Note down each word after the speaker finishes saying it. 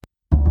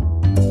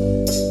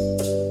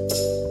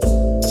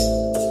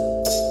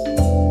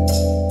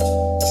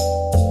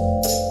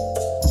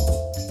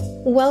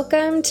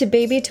Welcome to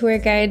Baby Tour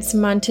Guide's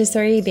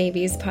Montessori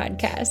Babies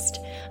podcast.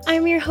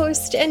 I'm your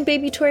host and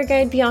baby tour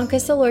guide, Bianca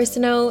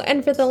Solorsino,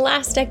 and for the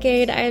last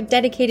decade, I have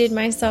dedicated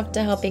myself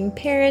to helping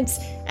parents,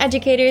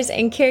 educators,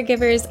 and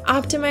caregivers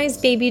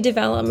optimize baby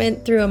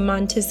development through a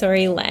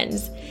Montessori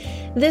lens.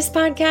 This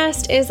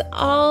podcast is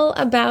all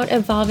about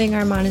evolving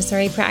our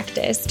Montessori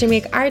practice to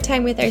make our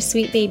time with our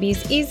sweet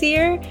babies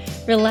easier,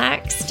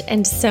 relaxed,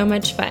 and so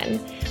much fun.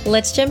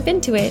 Let's jump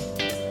into it.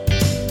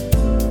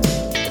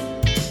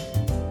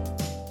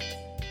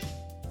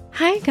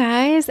 Hi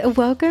guys,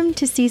 welcome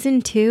to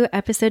Season 2,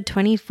 Episode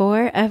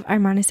 24 of our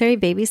Montessori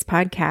Babies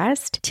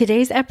podcast.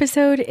 Today's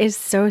episode is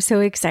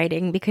so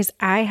exciting because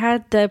I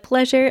had the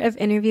pleasure of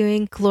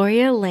interviewing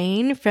Gloria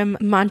Lane from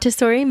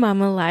Montessori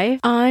Mama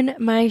Life on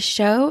my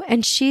show,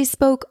 and she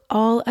spoke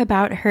all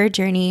about her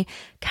journey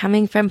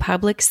coming from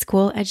public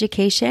school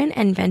education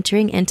and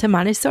venturing into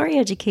Montessori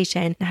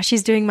education. Now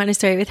she's doing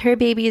Montessori with her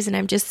babies, and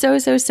I'm just so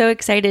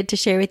excited to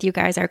share with you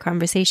guys our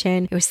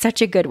conversation. It was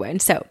such a good one.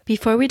 So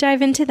before we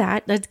dive into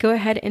that, let's go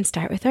ahead and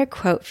start with our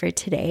quote for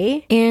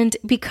today. And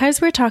because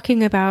we're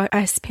talking about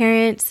us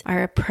parents,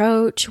 our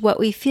approach, what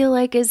we feel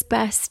like is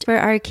best for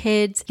our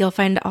kids, you'll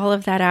find all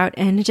of that out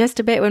in just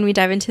a bit when we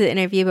dive into the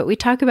interview, but we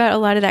talk about a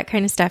lot of that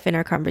kind of stuff in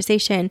our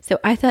conversation. So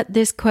I thought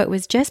this quote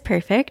was just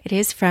perfect. It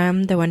is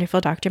from the wonderful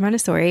Dr.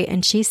 Montessori.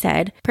 And she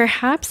said,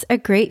 "Perhaps a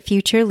great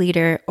future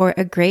leader or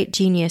a great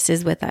genius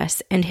is with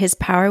us, and his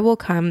power will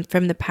come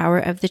from the power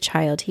of the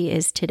child he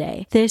is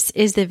today. This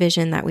is the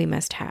vision that we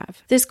must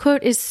have." This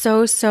quote is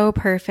so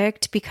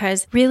perfect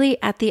because really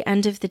at the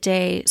end of the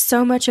day,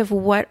 so much of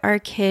what our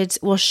kids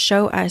will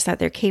show us that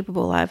they're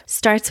capable of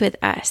starts with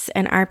us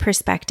and our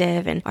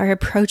perspective and our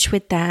approach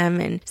with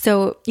them. And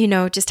so,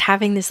 just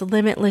having this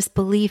limitless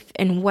belief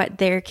in what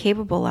they're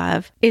capable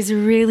of is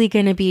really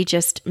going to be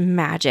just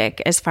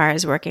magic as far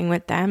as working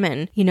with them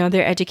and,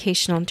 their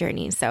educational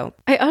journey. So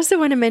I also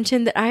want to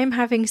mention that I am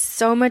having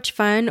so much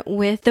fun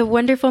with the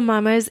wonderful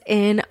mamas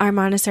in our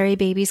Montessori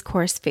Babies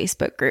course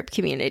Facebook group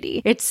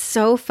community. It's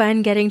so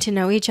fun getting to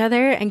know each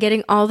other and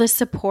getting all the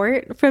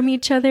support from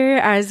each other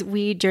as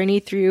we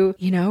journey through,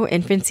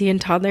 infancy and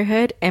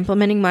toddlerhood,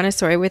 implementing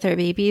Montessori with our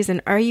babies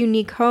and our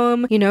unique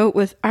home,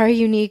 with our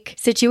unique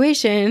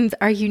situations,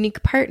 our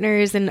unique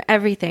partners and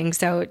everything.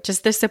 So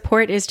just the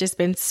support has just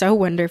been so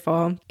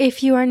wonderful.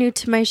 If you are new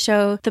to my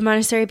show, the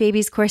Montessori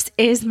Babies course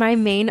is my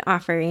main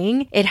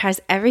offering. It has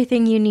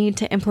everything you need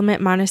to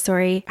implement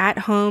Montessori at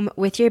home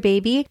with your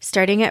baby,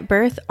 starting at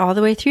birth all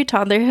the way through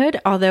toddlerhood,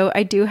 although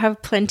I do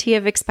have plenty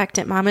of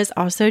expectant mamas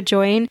also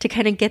join to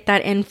kind of get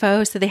that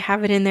info so they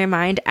have it in their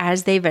mind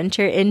as they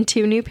venture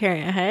into new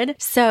parenthood.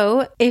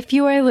 So if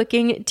you are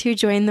looking to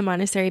join the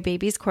Montessori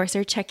Babies course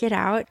or check it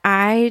out,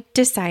 I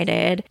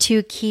decided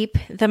to keep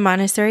the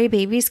Montessori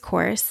Babies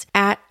course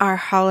at our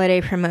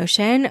holiday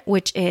promotion,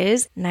 which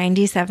is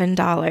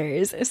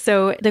 $97.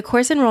 So the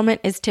course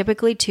enrollment is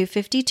typically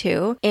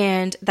 $252,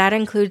 and that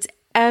includes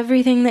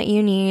everything that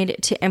you need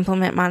to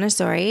implement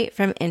Montessori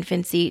from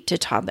infancy to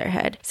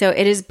toddlerhood. So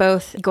it is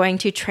both going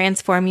to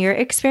transform your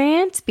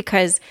experience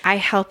because I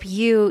help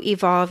you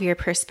evolve your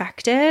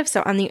perspective.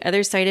 So on the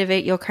other side of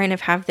it, you'll kind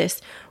of have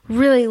this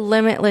really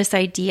limitless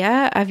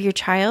idea of your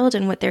child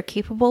and what they're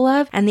capable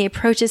of and the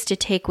approaches to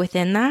take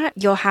within that.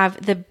 You'll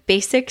have the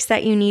basics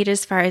that you need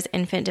as far as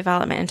infant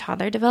development and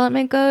toddler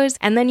development goes.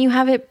 And then you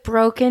have it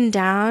broken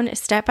down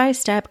step by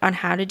step on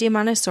how to do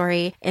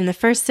Montessori in the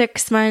first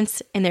 6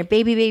 months in their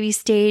baby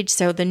stage.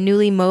 So the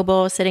newly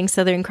mobile, sitting,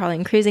 slithering,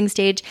 crawling, cruising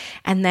stage,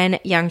 and then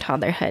young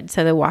toddlerhood.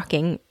 So the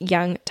walking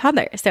young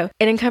toddler. So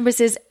it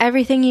encompasses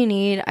everything you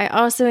need. I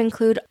also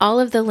include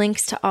all of the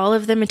links to all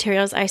of the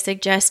materials I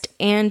suggest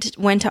and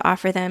when to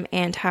offer them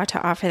and how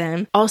to offer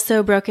them,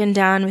 also broken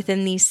down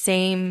within these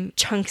same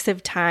chunks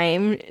of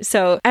time.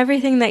 So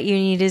everything that you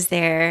need is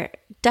there.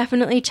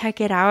 Definitely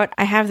check it out.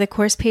 I have the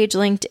course page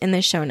linked in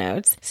the show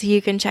notes, so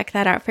you can check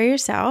that out for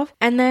yourself.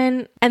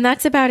 And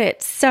that's about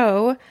it.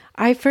 So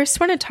I first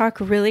want to talk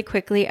really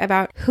quickly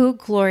about who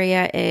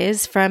Gloria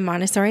is from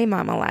Montessori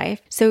Mama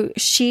Life. So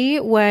she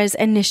was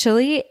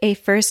initially a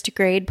first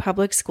grade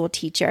public school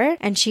teacher,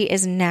 and she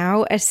is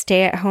now a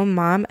stay-at-home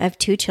mom of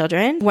 2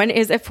 children. One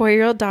is a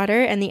 4-year-old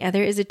daughter, and the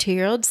other is a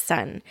 2-year-old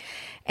son.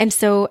 And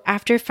so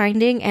after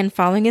finding and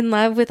falling in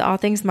love with all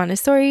things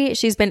Montessori,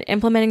 she's been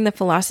implementing the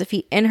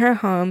philosophy in her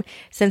home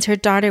since her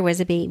daughter was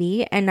a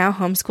baby and now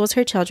homeschools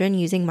her children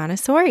using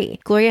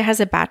Montessori. Gloria has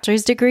a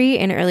bachelor's degree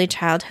in early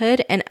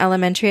childhood and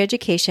elementary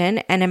education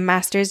and a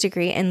master's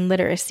degree in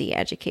literacy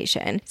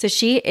education. So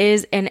she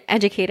is an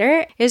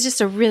educator. It was just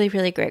a really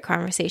great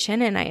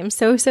conversation, and I am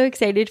so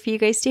excited for you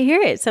guys to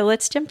hear it. So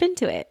let's jump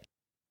into it.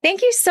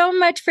 Thank you so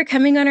much for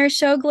coming on our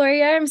show,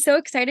 Gloria. I'm so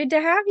excited to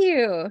have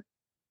you.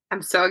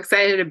 I'm so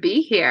excited to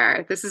be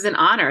here. This is an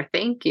honor.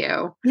 Thank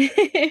you.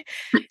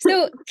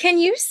 So can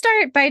you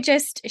start by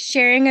just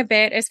sharing a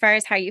bit as far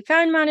as how you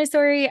found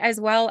Montessori,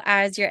 as well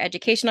as your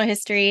educational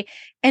history,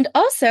 and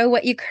also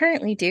what you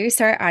currently do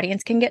so our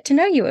audience can get to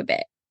know you a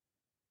bit?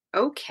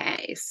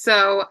 Okay,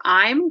 so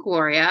I'm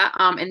Gloria,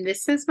 and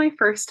this is my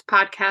first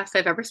podcast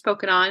I've ever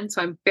spoken on,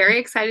 so I'm very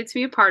excited to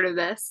be a part of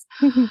this.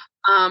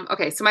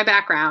 Okay, so my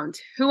background,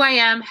 who I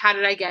am, how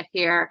did I get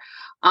here?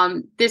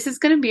 This is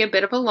going to be a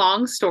bit of a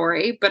long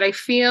story, but I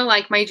feel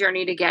like my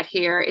journey to get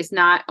here is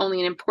not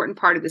only an important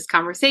part of this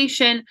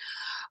conversation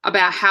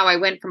about how I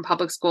went from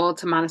public school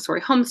to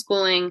Montessori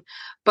homeschooling,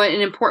 but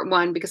an important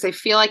one because I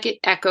feel like it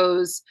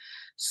echoes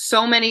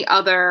so many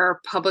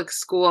other public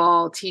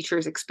school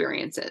teachers'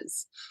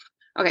 experiences.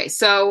 Okay,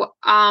 so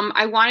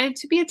I wanted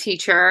to be a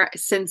teacher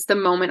since the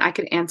moment I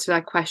could answer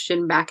that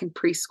question back in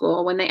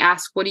preschool when they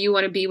asked, "What do you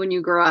want to be when you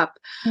grow up?"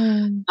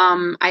 Mm.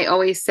 I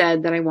always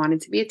said that I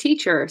wanted to be a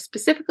teacher,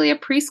 specifically a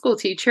preschool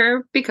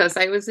teacher, because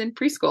I was in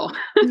preschool.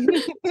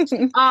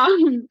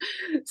 Um,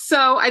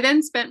 so I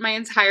then spent my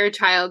entire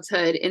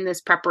childhood in this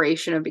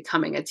preparation of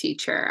becoming a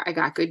teacher. I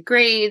got good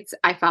grades.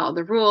 I followed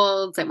the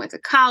rules. I went to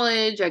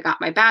college. I got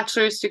my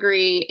bachelor's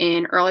degree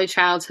in early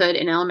childhood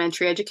and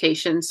elementary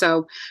education.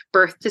 So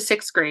birth to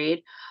sixth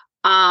grade.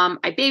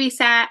 I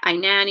babysat, I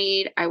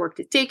nannied, I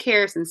worked at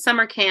daycares and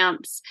summer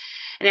camps.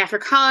 And after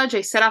college, I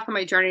set off on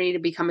my journey to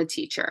become a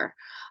teacher.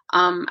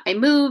 I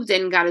moved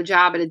and got a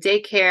job at a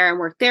daycare and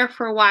worked there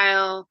for a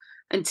while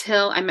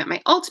until I met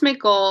my ultimate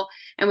goal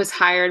and was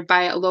hired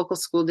by a local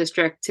school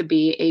district to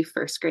be a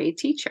first grade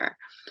teacher.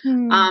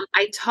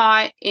 I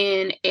taught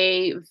in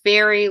a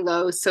very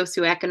low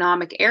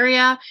socioeconomic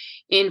area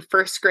in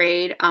first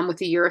grade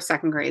with a year of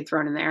second grade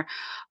thrown in there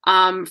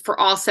for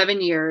all 7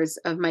 years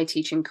of my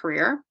teaching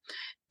career.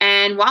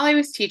 And while I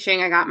was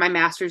teaching, I got my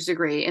master's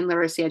degree in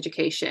literacy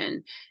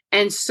education.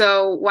 And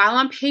so while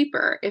on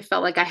paper, it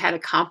felt like I had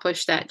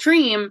accomplished that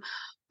dream.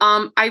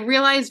 I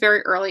realized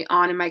very early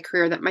on in my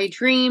career that my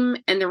dream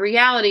and the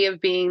reality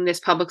of being this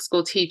public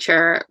school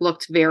teacher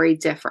looked very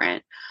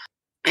different.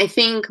 I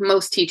think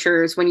most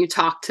teachers, when you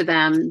talk to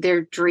them,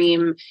 their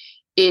dream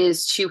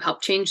is to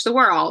help change the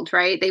world,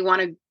 right? They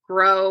want to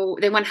grow,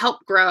 they want to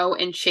help grow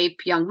and shape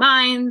young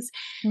minds,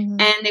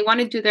 and they want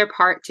to do their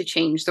part to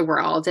change the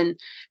world. And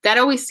that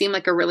always seemed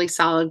like a really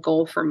solid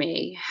goal for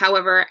me.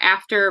 However,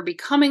 after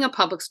becoming a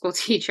public school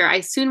teacher,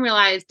 I soon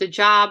realized the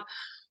job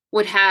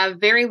would have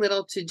very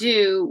little to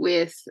do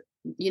with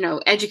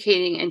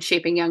educating and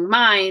shaping young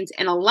minds,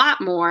 and a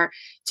lot more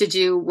to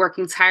do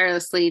working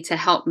tirelessly to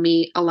help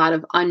meet a lot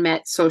of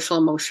unmet social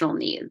emotional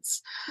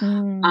needs.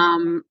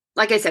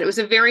 Like I said, it was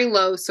a very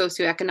low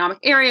socioeconomic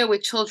area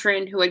with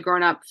children who had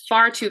grown up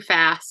far too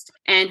fast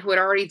and who had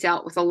already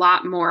dealt with a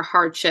lot more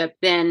hardship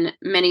than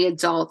many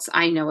adults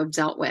I know have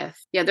dealt with.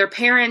 Yeah, their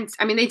parents,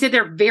 I mean, they did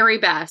their very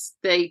best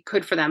they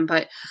could for them,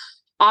 but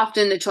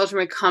often the children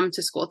would come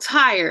to school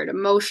tired,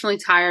 emotionally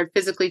tired,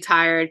 physically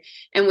tired,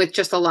 and with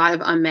just a lot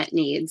of unmet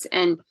needs.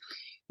 And,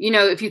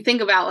 if you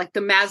think about like the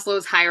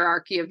Maslow's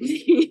hierarchy of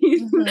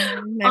needs,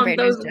 My brain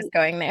was just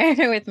going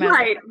there with Maslow.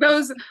 Right,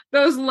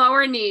 those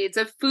lower needs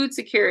of food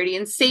security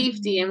and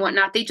safety and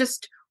whatnot, they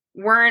just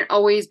weren't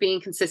always being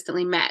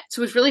consistently met.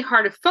 So it was really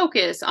hard to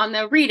focus on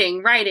the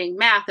reading, writing,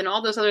 math, and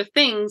all those other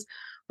things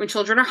when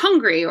children are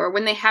hungry or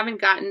when they haven't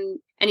gotten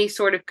any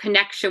sort of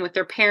connection with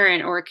their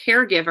parent or a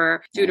caregiver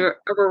due to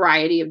a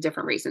variety of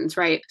different reasons,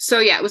 right? So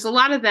yeah, it was a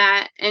lot of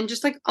that and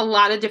just like a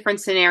lot of different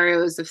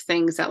scenarios of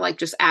things that like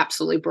just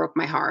absolutely broke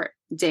my heart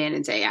day in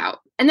and day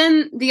out. And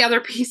then the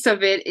other piece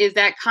of it is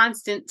that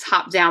constant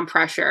top-down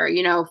pressure,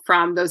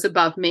 from those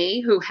above me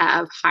who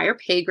have higher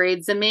pay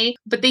grades than me,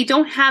 but they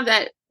don't have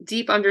that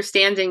deep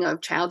understanding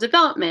of child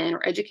development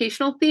or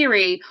educational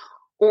theory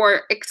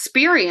or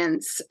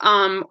experience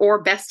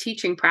or best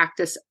teaching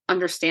practice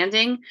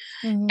understanding.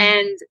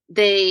 And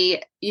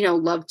they,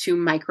 love to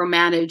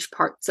micromanage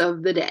parts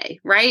of the day,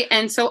 right?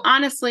 And so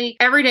honestly,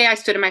 every day I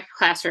stood in my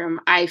classroom,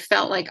 I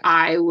felt like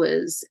I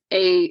was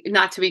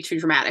not to be too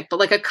dramatic, but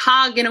like a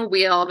cog in a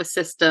wheel of a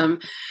system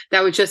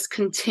that was just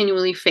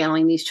continually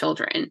failing these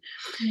children.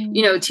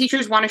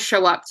 Teachers want to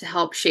show up to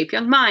help shape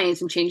young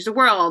minds and change the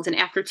world. And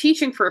after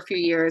teaching for a few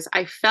years,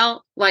 I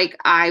felt like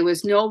I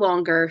was no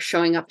longer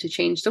showing up to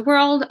change the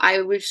world.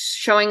 I was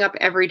showing up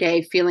every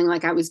day feeling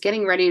like I was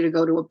getting ready to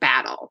go to a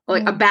battle,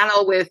 like a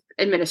battle with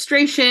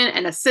administration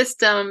and a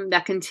system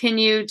that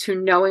continued to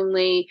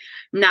knowingly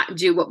not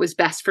do what was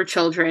best for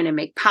children and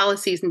make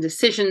policies and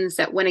decisions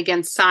that went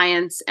against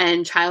science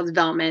and child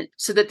development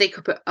so that they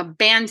could put a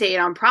Band-Aid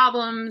on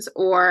problems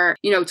or,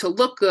 to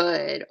look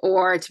good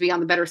or to be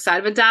on the better side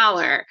of a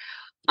dollar.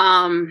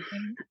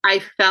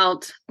 I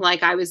felt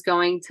like I was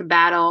going to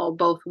battle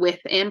both with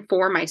and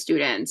for my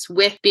students,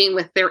 with being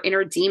with their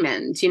inner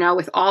demons,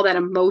 with all that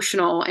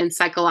emotional and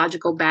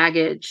psychological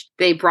baggage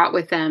they brought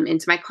with them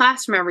into my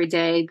classroom every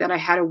day that I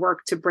had to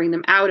work to bring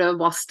them out of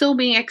while still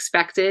being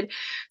expected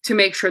to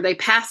make sure they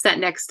passed that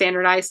next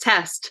standardized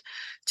test,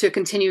 to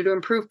continue to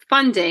improve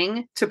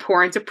funding, to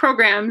pour into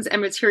programs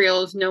and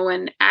materials no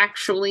one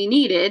actually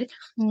needed,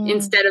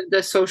 instead of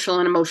the social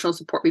and emotional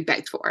support we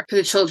begged for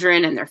the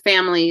children and their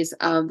families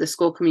of the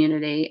school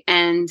community.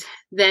 And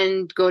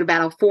then go to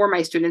battle for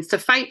my students to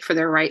fight for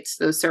their rights,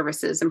 those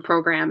services and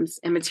programs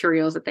and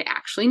materials that they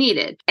actually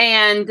needed.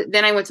 And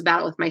then I went to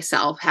battle with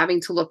myself,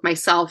 having to look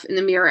myself in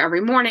the mirror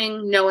every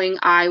morning, knowing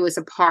I was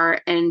a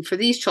part, and for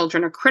these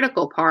children, a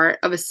critical part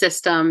of a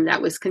system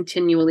that was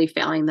continually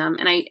failing them.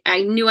 And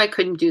I knew I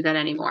couldn't do that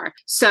anymore.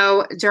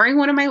 So during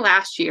one of my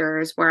last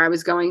years where I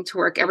was going to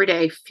work every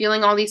day,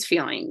 feeling all these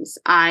feelings,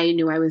 I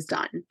knew I was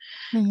done.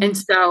 Mm-hmm. And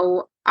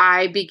so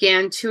I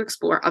began to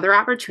explore other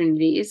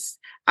opportunities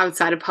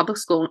outside of public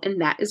school. And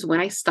that is when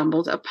I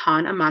stumbled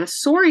upon a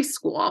Montessori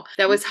school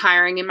that was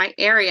hiring in my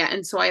area.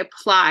 And so I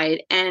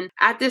applied. And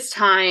at this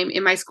time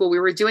in my school, we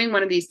were doing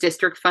one of these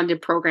district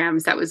funded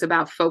programs that was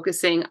about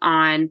focusing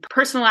on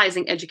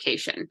personalizing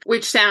education,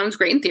 which sounds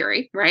great in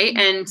theory, right?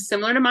 Mm-hmm. And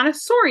similar to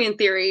Montessori in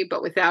theory,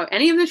 but without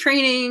any of the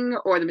training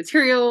or the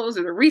materials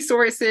or the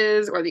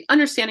resources or the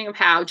understanding of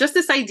how, just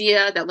this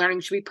idea that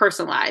learning should be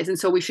personalized. And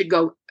so we should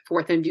go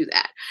forth and do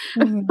that.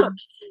 Mm-hmm.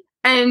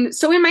 And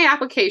so in my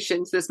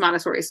application to this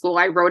Montessori school,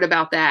 I wrote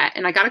about that,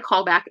 and I got a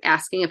call back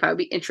asking if I would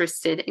be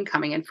interested in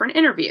coming in for an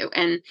interview.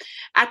 And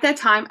at that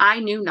time, I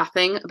knew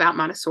nothing about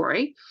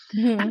Montessori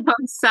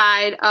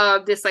outside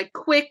of this like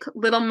quick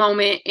little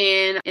moment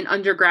in an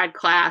undergrad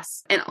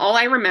class. And all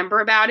I remember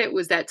about it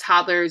was that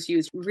toddlers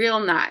use real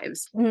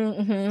knives.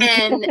 Mm-hmm.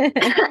 And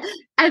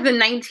as a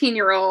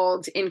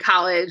 19-year-old in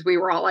college, we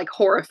were all like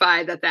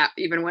horrified that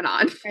even went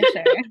on. For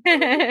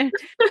sure.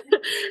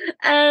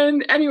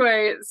 And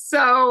anyway,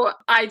 so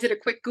I did a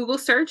quick Google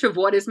search of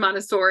what is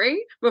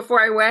Montessori before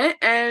I went.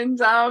 And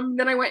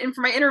then I went in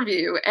for my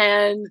interview.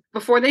 And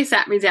before they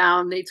sat me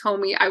down, they told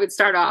me I would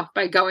start off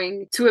by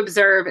going to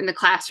observe in the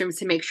classrooms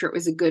to make sure it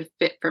was a good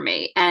fit for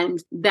me.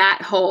 And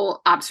that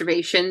whole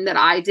observation that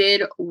I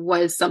did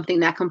was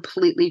something that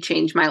completely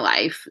changed my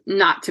life,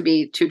 not to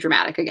be too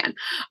dramatic again.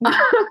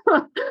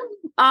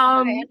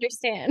 I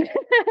understand.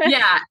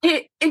 Yeah,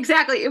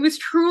 exactly. It was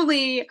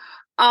truly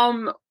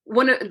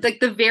one of like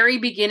the very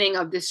beginning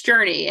of this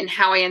journey and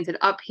how I ended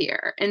up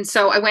here. And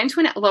so I went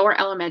to a lower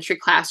elementary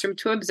classroom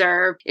to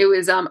observe. It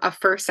was a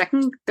first,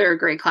 second, third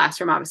grade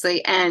classroom,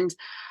 obviously. And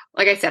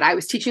like I said, I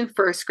was teaching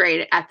first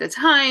grade at the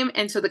time.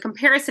 And so the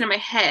comparison in my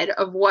head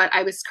of what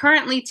I was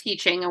currently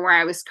teaching and where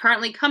I was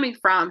currently coming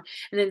from,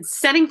 and then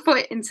setting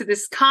foot into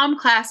this calm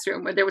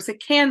classroom where there was a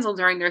candle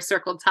during their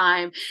circle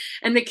time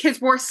and the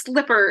kids wore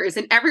slippers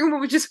and everyone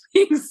was just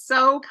being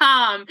so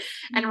calm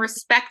and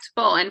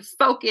respectful and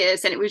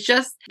focused. And it was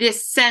just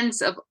this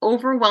sense of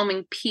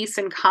overwhelming peace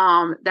and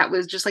calm that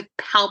was just like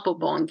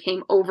palpable and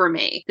came over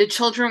me. The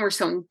children were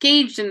so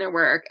engaged in their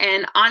work.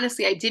 And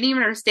honestly, I didn't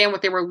even understand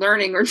what they were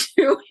learning or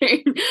doing.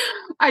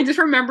 I just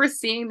remember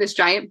seeing this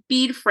giant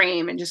bead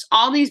frame and just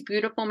all these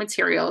beautiful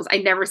materials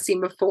I'd never seen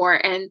before,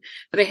 and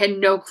that I had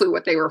no clue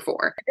what they were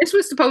for. This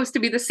was supposed to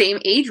be the same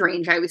age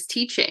range I was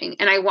teaching.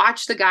 And I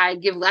watched the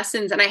guide give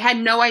lessons and I had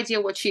no idea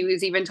what she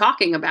was even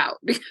talking about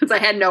because I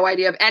had no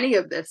idea of any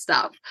of this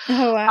stuff.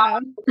 Oh,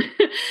 wow.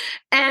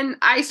 And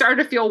I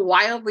started to feel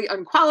wildly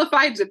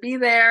unqualified to be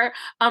there.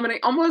 And I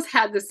almost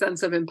had this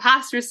sense of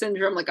imposter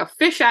syndrome, like a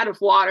fish out of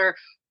water,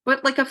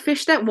 but like a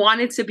fish that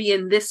wanted to be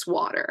in this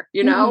water,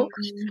 you know?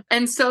 Mm-hmm.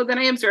 And so then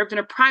I observed in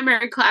a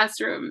primary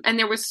classroom and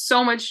there was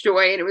so much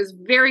joy and it was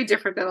very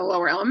different than a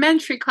lower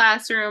elementary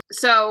classroom.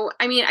 So,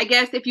 I mean, I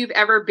guess if you've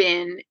ever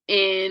been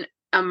in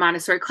a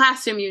Montessori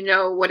classroom, you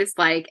know what it's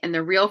like and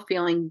the real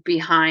feeling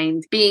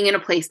behind being in a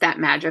place that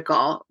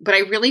magical. But I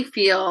really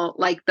feel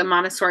like the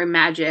Montessori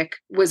magic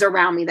was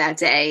around me that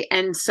day.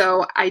 And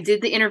so I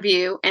did the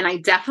interview and I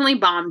definitely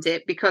bombed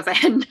it because I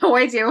had no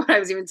idea what I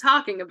was even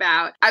talking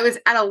about. I was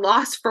at a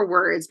loss for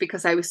words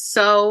because I was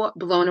so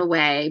blown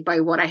away by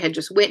what I had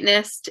just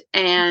witnessed.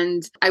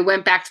 And I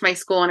went back to my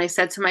school and I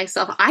said to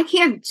myself, I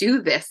can't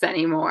do this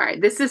anymore.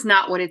 This is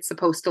not what it's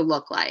supposed to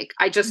look like.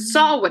 I just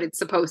saw what it's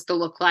supposed to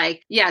look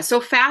like. Yeah.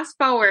 So fast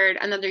forward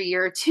another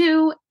year or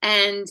two.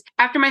 And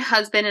after my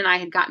husband and I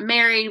had gotten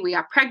married, we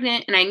got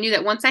pregnant. And I knew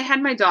that once I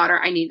had my daughter,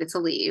 I needed to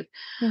leave.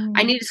 Mm-hmm.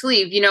 I needed to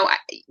leave. You know,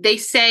 they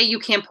say you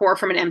can't pour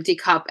from an empty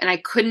cup. And I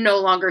could no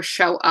longer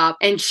show up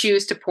and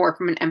choose to pour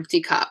from an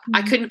empty cup. Mm-hmm.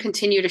 I couldn't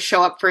continue to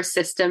show up for a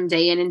system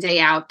day in and day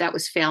out that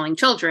was failing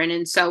children.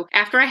 And so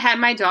after I had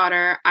my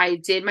daughter, I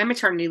did my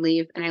maternity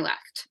leave and I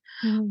left.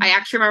 Mm-hmm. I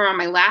actually remember on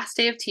my last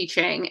day of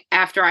teaching,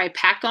 after I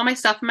packed all my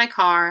stuff in my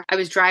car, I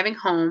was driving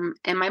home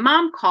and my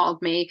mom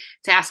called me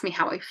to ask me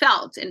how I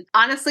felt. And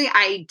honestly,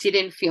 I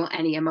didn't feel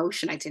any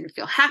emotion. I didn't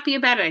feel happy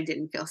about it. I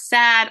didn't feel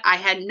sad. I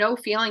had no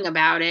feeling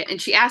about it.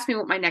 And she asked me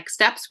what my next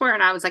steps were.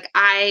 And I was like,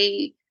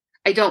 I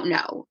don't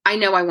know. I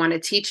know I want to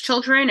teach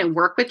children and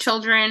work with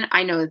children.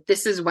 I know that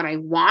this is what I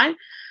want.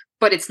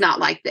 But it's not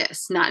like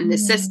this, not in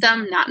this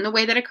system, not in the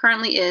way that it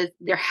currently is.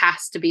 There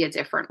has to be a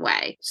different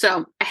way.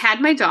 So I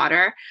had my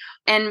daughter.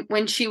 And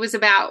when she was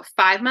about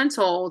 5 months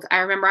old, I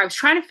remember I was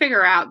trying to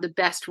figure out the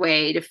best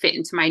way to fit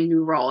into my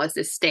new role as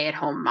this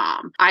stay-at-home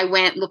mom. I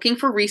went looking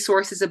for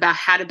resources about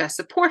how to best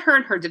support her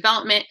in her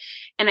development.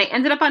 And I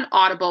ended up on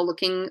Audible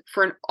looking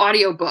for an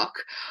audiobook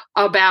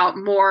about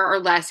more or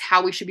less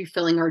how we should be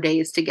filling our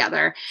days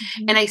together.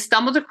 Mm-hmm. And I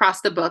stumbled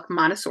across the book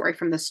Montessori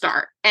from the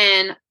Start.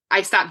 And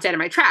I stopped dead in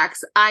my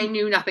tracks. I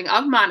knew nothing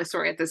of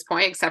Montessori at this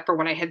point, except for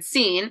what I had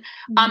seen.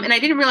 And I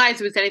didn't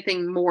realize it was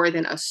anything more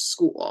than a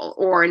school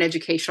or an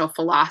educational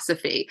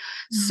philosophy.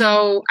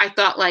 So I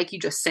thought, like, you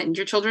just send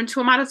your children to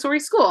a Montessori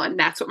school, and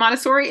that's what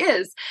Montessori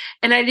is.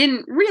 And I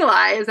didn't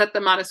realize that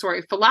the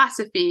Montessori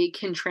philosophy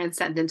can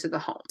transcend into the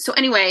home. So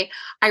anyway,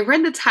 I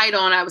read the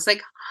title and I was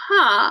like,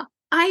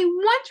 I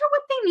wonder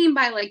what they mean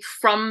by, like,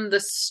 from the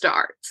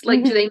start.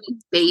 Like, do they mean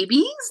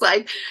babies?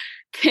 Like,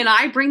 can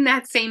I bring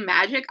that same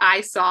magic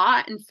I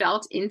saw and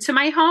felt into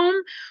my home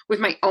with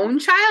my own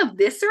child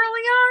this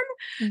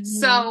early on?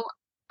 So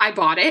I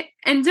bought it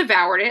and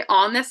devoured it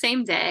on the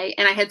same day.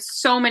 And I had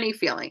so many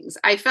feelings.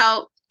 I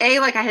felt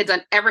like I had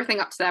done everything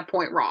up to that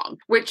point wrong,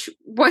 which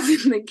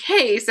wasn't the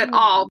case at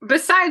all.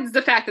 Besides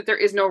the fact that there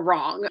is no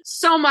wrong,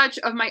 so much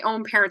of my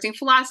own parenting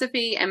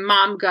philosophy and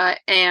mom gut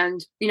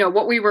and,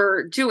 what we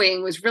were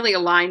doing was really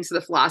aligned to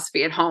the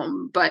philosophy at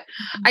home. But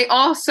I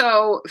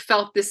also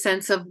felt this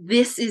sense of,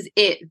 this is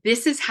it.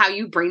 This is how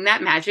you bring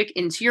that magic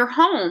into your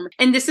home.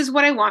 And this is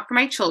what I want for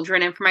my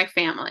children and for my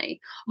family.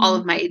 All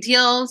of my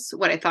ideals,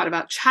 what I thought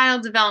about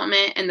child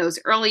development and those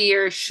early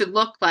years should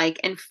look like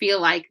and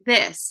feel like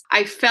this.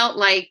 I felt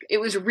like it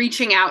was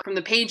reaching out from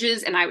the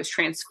pages and I was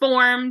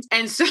transformed.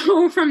 And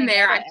so from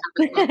there, I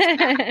haven't looked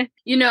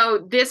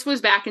back. This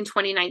was back in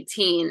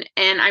 2019.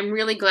 And I'm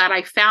really glad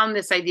I found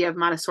this idea of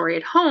Montessori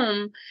at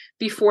home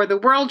before the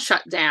world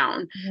shut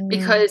down,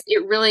 because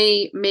it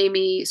really made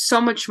me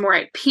so much more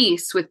at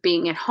peace with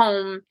being at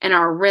home and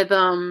our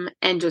rhythm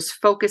and just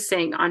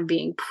focusing on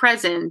being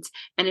present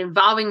and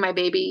involving my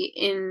baby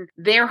in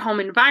their home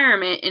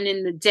environment and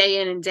in the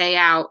day in and day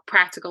out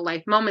practical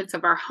life moments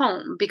of our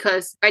home,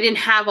 because I didn't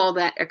have all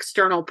that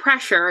external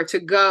pressure to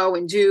go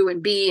and do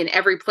and be in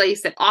every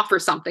place that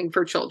offers something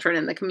for children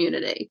in the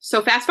community.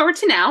 So fast forward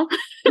to now,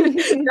 now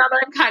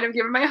that I'm kind of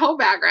giving my whole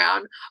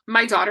background,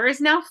 my daughter is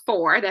now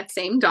 4, that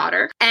same daughter.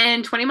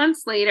 And 20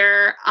 months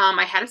later,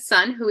 I had a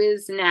son who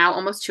is now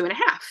almost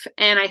 2.5.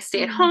 And I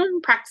stay at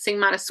home practicing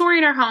Montessori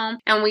in our home.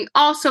 And we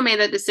also made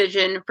that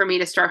decision for me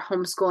to start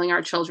homeschooling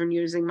our children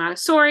using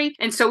Montessori.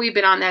 And so we've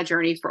been on that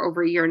journey for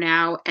over a year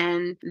now.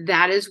 And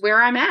that is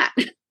where I'm at.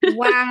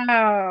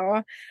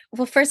 Wow.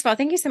 Well, first of all,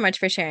 thank you so much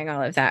for sharing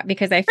all of that,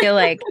 because I feel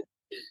like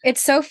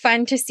it's so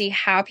fun to see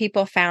how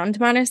people found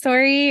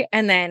Montessori.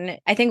 And then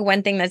I think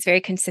one thing that's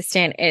very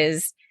consistent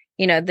is,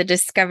 the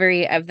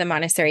discovery of the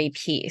Montessori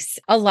piece.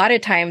 A lot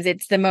of times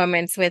it's the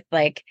moments with,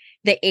 like,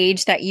 the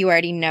age that you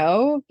already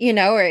know,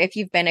 or if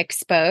you've been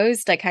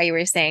exposed, like how you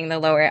were saying, the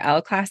lower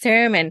L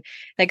classroom. And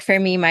like for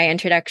me, my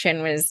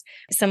introduction was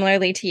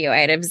similarly to you. I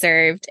had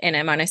observed in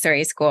a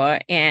Montessori school,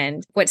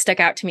 and what stuck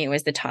out to me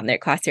was the toddler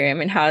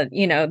classroom and how,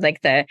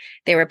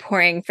 they were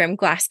pouring from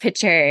glass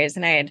pitchers,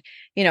 and I had,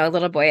 a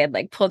little boy had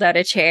like pulled out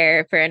a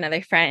chair for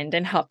another friend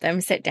and helped them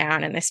sit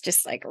down in this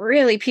just like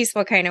really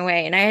peaceful kind of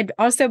way. And I had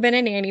also been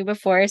a nanny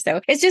before.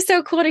 So it's just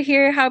so cool to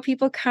hear how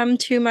people come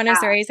to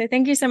Montessori. So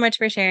thank you so much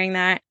for sharing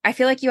that. I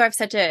feel like you have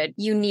such a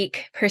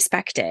unique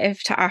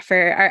perspective to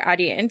offer our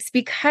audience,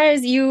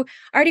 because you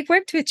already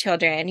worked with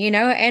children,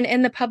 and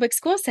in the public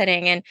school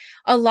setting. And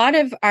a lot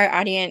of our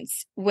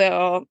audience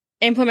will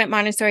implement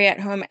Montessori at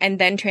home and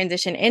then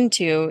transition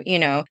into,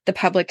 the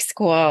public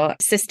school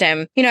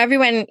system.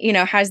 Everyone,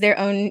 has their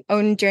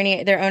own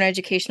journey, their own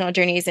educational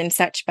journeys and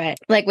such. But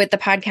like with the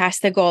podcast,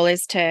 the goal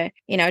is to,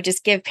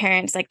 just give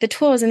parents like the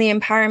tools and the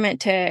empowerment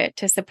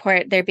to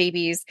support their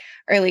babies'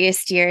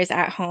 earliest years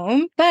at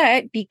home.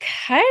 But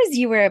because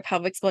you were a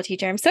public school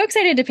teacher, I'm so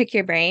excited to pick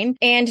your brain.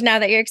 And now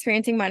that you're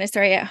experiencing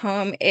Montessori at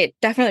home, it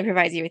definitely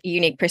provides you with a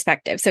unique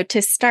perspective. So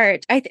to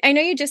start, I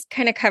know you just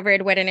kind of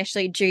covered what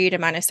initially drew you to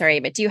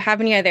Montessori, but do you have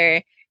any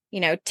other,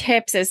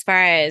 tips as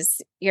far as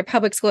your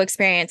public school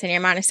experience and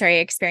your Montessori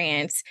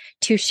experience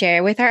to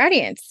share with our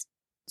audience?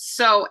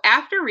 So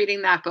after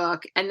reading that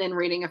book and then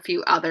reading a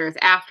few others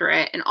after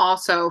it, and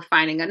also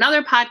finding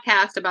another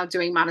podcast about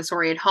doing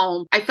Montessori at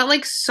home, I felt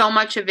like so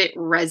much of it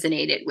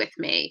resonated with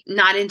me.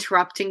 Not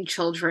interrupting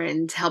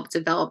children to help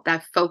develop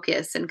that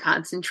focus and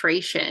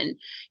concentration,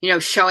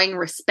 showing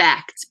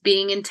respect,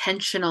 being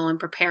intentional and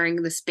preparing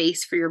the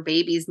space for your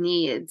baby's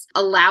needs,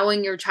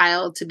 allowing your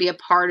child to be a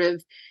part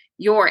of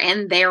your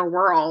and their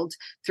world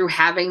through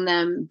having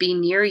them be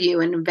near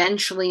you and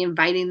eventually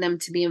inviting them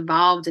to be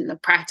involved in the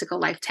practical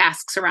life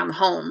tasks around the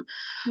home.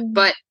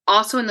 But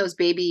also in those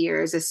baby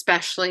years,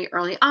 especially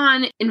early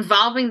on,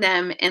 involving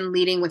them and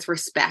leading with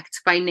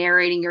respect by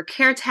narrating your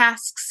care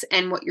tasks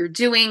and what you're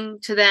doing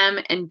to them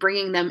and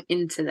bringing them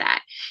into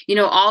that.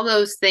 All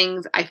those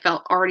things I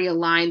felt already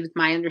aligned with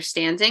my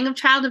understanding of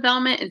child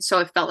development. And so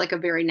it felt like a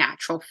very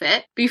natural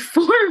fit.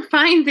 Before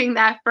finding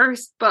that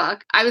first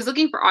book, I was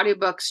looking for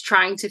audiobooks,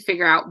 trying to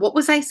figure out what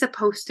was I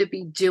supposed to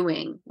be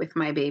doing with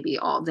my baby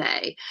all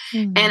day.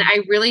 And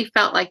I really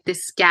felt like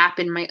this gap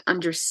in my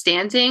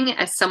understanding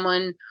as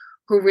someone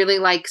who really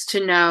likes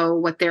to know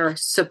what they're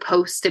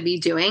supposed to be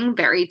doing,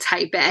 very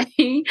type A.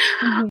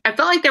 Mm-hmm. I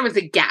felt like there was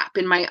a gap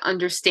in my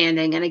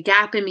understanding and a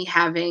gap in me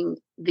having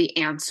the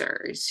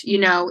answers, you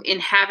know, in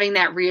having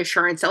that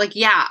reassurance that like,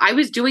 yeah, I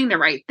was doing the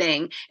right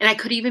thing and I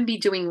could even be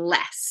doing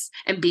less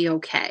and be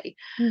okay.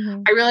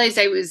 Mm-hmm. I realized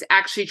I was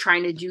actually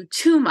trying to do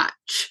too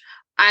much.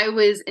 I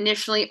was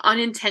initially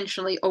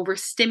unintentionally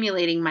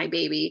overstimulating my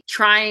baby,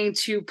 trying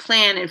to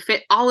plan and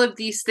fit all of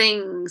these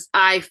things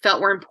I felt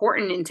were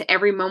important into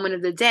every moment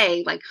of the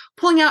day, like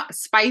pulling out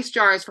spice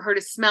jars for her to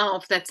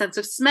smell, for that sense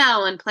of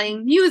smell, and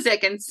playing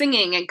music and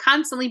singing and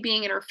constantly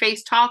being in her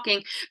face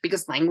talking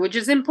because language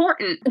is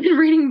important, and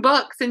reading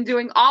books and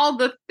doing all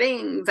the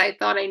things I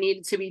thought I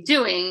needed to be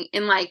doing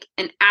in like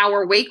an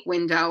hour wake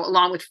window,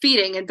 along with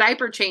feeding and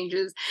diaper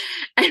changes.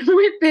 And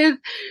with this,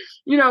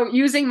 you know,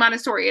 using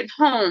Montessori at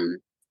home,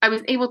 I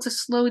was able to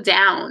slow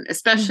down,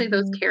 especially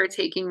those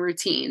caretaking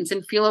routines,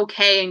 and feel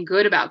okay and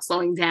good about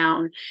slowing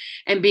down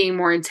and being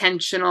more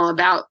intentional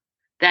about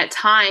that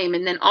time.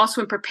 And then also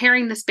in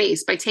preparing the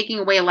space by taking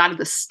away a lot of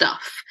the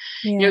stuff,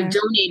 you know,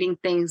 donating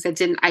things that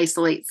didn't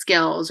isolate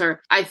skills,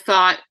 or I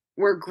thought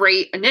were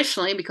great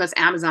initially because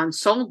Amazon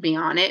sold me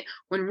on it,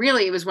 when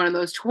really it was one of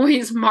those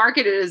toys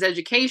marketed as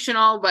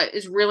educational, but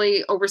is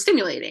really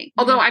overstimulating.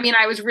 Although, I mean,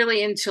 I was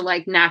really into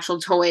like natural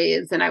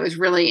toys, and I was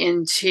really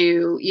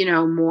into, you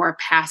know, more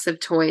passive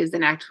toys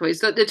than active toys.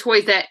 The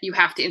toys that you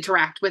have to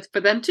interact with for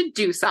them to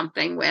do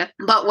something with.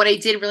 But what I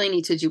did really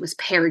need to do was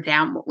pare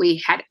down what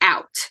we had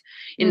out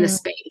in the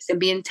space and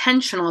be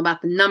intentional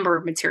about the number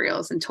of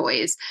materials and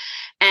toys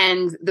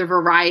and the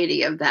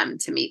variety of them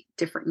to meet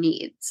different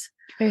needs.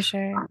 For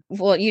sure.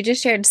 Well, you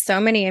just shared so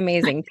many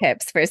amazing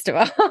tips, first of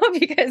all,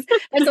 because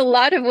that's a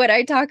lot of what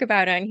I talk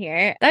about on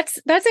here. That's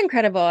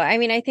incredible. I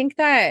mean, I think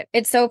that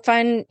it's so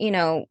fun, you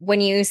know,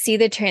 when you see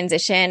the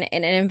transition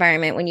in an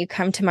environment, when you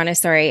come to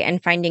Montessori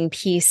and finding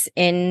peace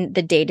in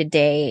the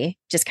day-to-day,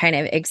 just kind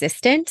of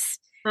existence,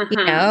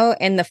 you know,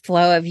 in the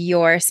flow of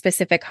your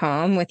specific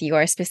home with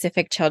your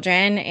specific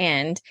children.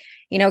 And,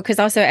 you know, because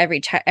also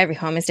every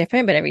home is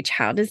different, but every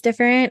child is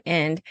different.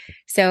 And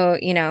so,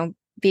 you know,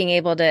 being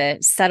able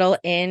to settle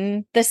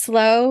in the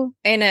slow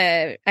in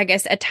a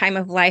time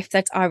of life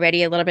that's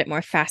already a little bit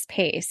more fast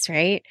paced,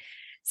 right?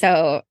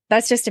 So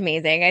that's just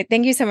amazing. I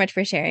thank you so much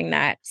for sharing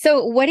that.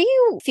 So what do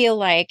you feel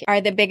like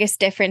are the biggest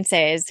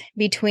differences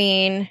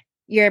between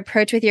your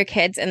approach with your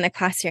kids in the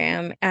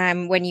classroom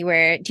when you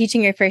were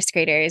teaching your first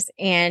graders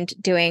and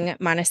doing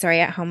Montessori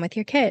at home with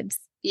your kids?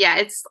 Yeah,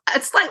 it's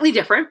slightly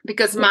different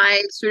because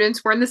my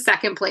students were in the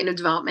second plane of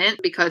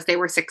development because they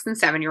were 6 and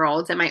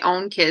 7-year-olds, and my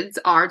own kids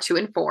are 2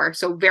 and 4.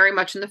 So very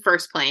much in the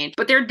first plane,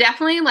 but they're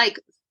definitely like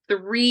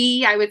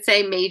 3, I would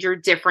say, major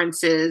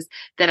differences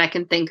that I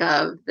can think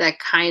of that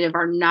kind of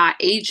are not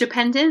age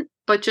dependent,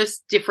 but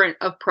just different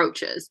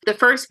approaches. The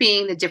first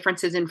being the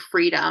differences in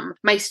freedom.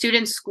 My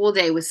students' school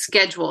day was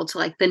scheduled to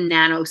like the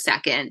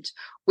nanosecond,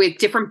 with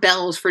different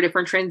bells for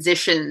different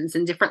transitions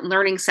and different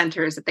learning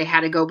centers that they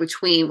had to go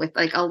between, with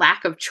like a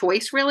lack of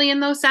choice really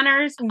in those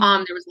centers. There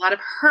was a lot of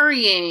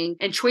hurrying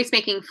and choice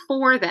making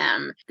for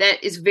them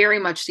that is very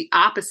much the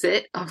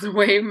opposite of the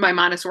way my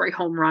Montessori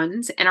home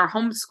runs and our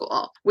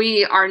homeschool.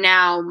 We are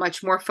now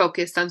much more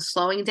focused on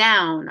slowing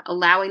down,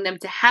 allowing them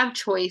to have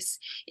choice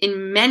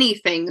in many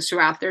things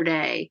throughout their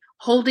day,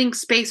 holding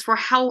space for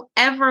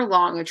however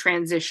long a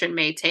transition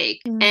may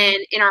take. And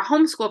in our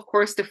homeschool, of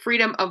course, the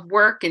freedom of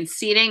work and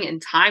seating and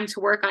time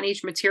to work on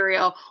each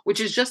material, which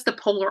is just the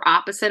polar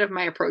opposite of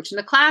my approach in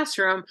the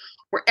classroom,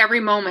 where every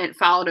moment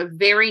followed a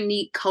very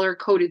neat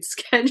color-coded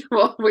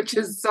schedule, which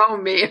is so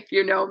me, if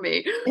you know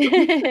me.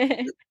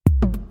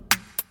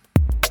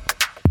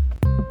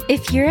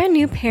 If you're a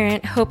new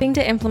parent hoping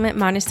to implement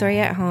Montessori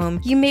at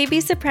home, you may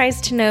be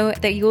surprised to know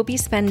that you will be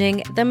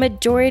spending the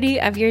majority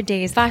of your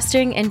days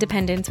fostering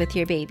independence with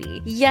your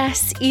baby.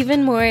 Yes,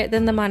 even more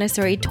than the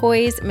Montessori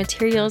toys,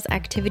 materials,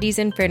 activities,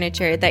 and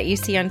furniture that you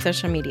see on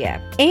social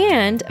media.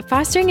 And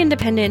fostering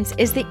independence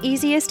is the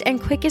easiest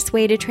and quickest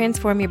way to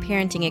transform your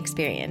parenting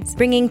experience,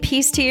 bringing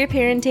peace to your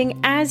parenting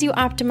as you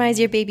optimize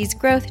your baby's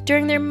growth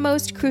during their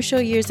most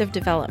crucial years of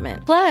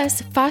development.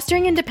 Plus,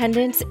 fostering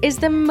independence is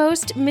the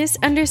most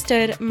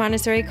misunderstood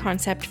Montessori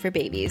concept for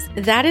babies.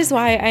 That is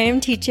why I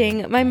am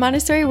teaching my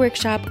Montessori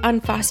workshop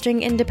on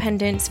fostering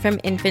independence from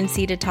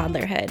infancy to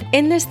toddlerhood.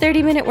 In this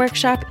 30-minute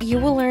workshop, you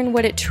will learn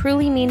what it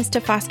truly means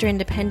to foster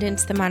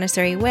independence the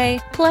Montessori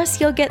way,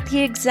 plus you'll get the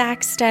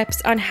exact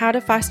steps on how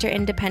to foster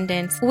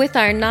independence with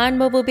our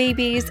non-mobile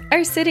babies,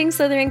 our sitting,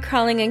 slithering,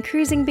 crawling, and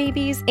cruising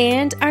babies,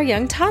 and our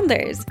young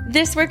toddlers.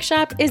 This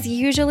workshop is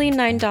usually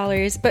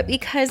 $9, but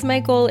because my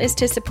goal is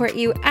to support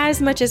you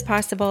as much as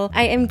possible,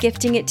 I am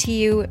gifting it to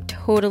you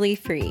totally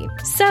free.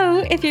 So,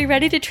 if you're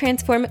ready to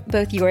transform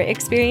both your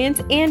experience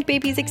and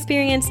baby's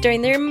experience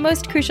during their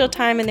most crucial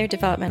time in their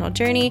developmental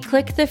journey,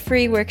 click the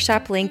free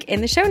workshop link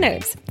in the show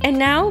notes. And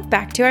now,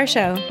 back to our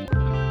show.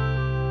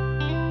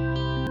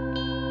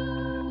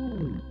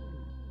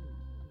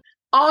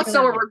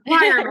 also a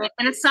requirement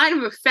and a sign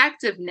of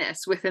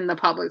effectiveness within the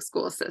public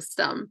school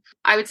system.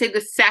 I would say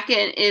the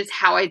second is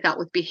how I dealt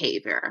with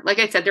behavior. Like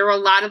I said, there were a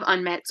lot of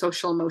unmet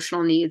social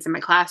emotional needs in my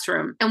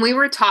classroom. And we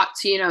were taught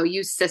to,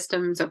 use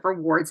systems of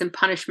rewards and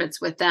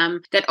punishments with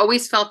them that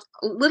always felt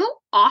a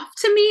little off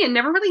to me and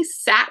never really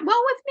sat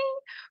well with me.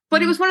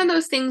 But it was one of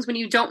those things when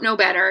you don't know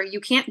better, you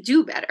can't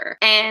do better.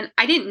 And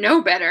I didn't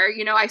know better.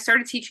 I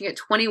started teaching at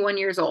 21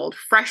 years old,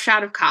 fresh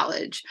out of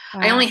college.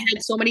 Wow. I only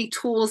had so many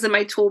tools in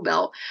my tool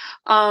belt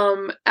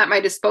at my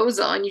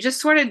disposal. And you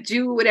just sort of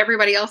do what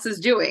everybody else is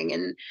doing.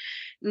 And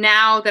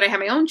now that I have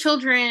my own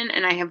children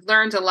and I have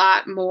learned a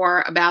lot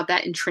more about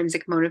that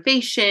intrinsic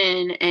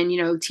motivation and,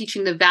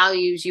 teaching the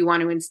values you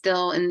want to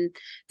instill in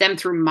them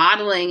through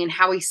modeling and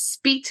how we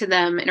speak to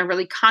them in a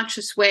really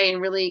conscious way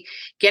and really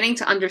getting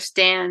to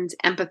understand,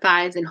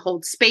 empathize, and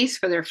hold space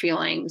for their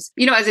feelings.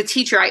 As a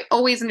teacher, I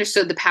always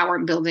understood the power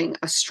in building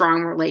a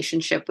strong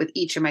relationship with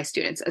each of my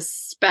students,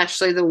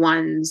 especially the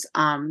ones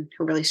who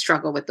really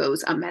struggle with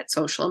those unmet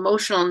social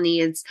emotional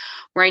needs,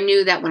 where I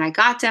knew that when I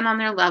got down on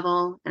their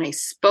level and I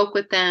spoke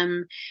with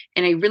them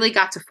and I really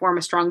got to form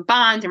a strong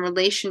bond and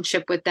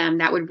relationship with them,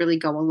 that would really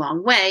go a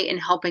long way in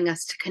helping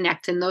us to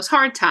connect in those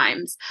hard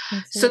times.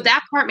 So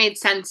that part made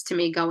sense to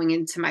me going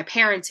into my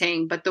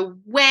parenting, but the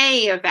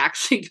way of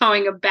actually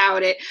going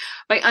about it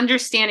by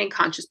understanding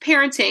conscious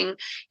parenting,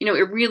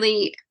 it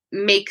really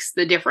makes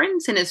the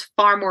difference and is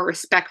far more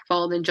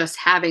respectful than just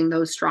having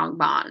those strong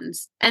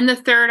bonds. And the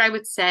third, I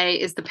would say,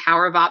 is the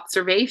power of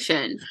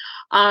observation.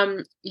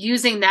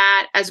 Using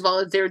that as well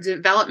as their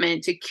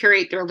development to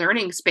curate their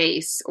learning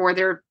space or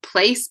their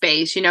play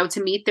space,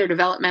 to meet their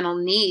developmental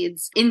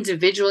needs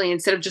individually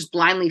instead of just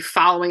blindly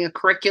following a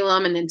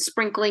curriculum and then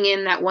sprinkling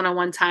in that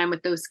one-on-one time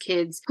with those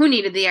kids who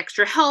needed the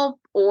extra help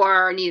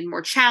or needed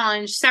more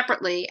challenge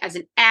separately as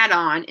an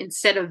add-on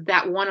instead of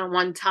that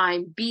one-on-one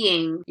time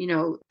being,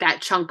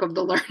 that chunk of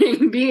the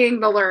learning,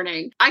 being the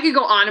learning. I could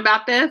go on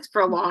about this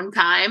for a long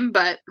time,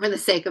 but for the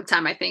sake of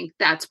time, I think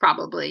that's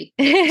probably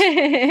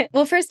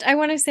Well, first, I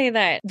want to say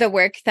that the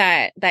work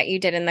that you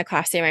did in the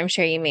classroom, I'm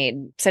sure you made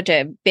such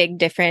a big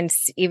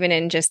difference, even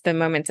in just the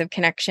moments of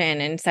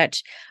connection and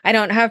such. I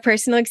don't have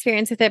personal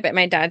experience with it, but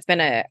my dad's been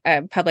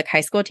a public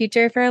high school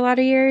teacher for a lot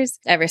of years,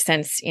 ever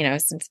since,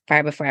 since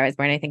far before I was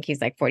born. I think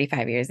he's like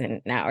 45 years in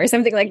now or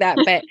something like that.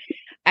 But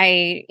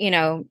I,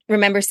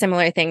 remember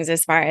similar things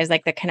as far as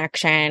like the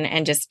connection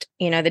and just,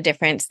 the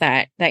difference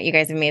that you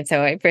guys have made.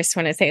 So I first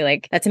want to say,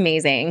 like, that's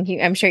amazing.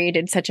 I'm sure you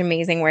did such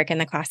amazing work in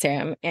the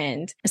classroom.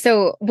 And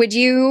so would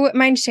you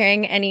mind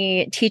sharing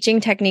any teaching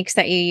techniques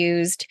that you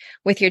used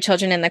with your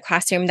children in the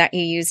classroom that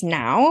you use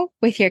now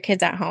with your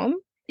kids at home?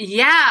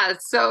 Yeah.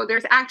 So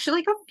there's actually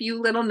like a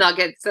few little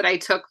nuggets that I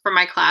took from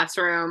my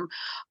classroom.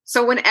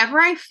 So whenever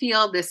I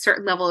feel this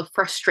certain level of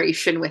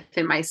frustration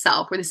within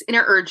myself or this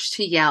inner urge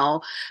to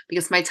yell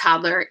because my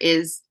toddler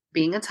is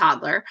being a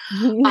toddler,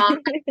 I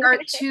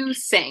start to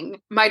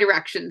sing my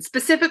directions,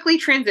 specifically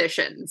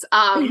transitions.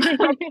 I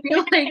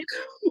feel like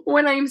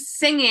when I'm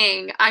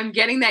singing, I'm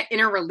getting that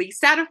inner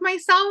release out of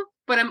myself,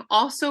 but I'm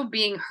also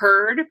being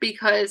heard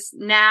because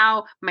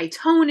now my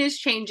tone is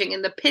changing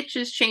and the pitch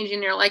is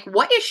changing. They're like,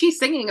 what is she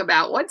singing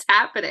about? What's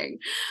happening?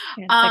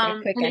 It's like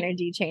a quick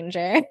energy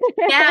changer.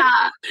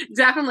 Yeah,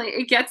 definitely.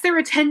 It gets their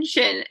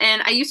attention.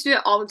 And I used to do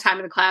it all the time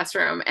in the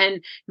classroom.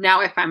 And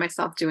now I find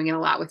myself doing it a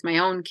lot with my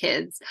own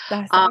kids.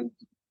 Awesome.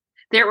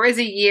 There was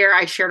a year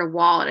I shared a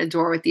wall and a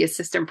door with the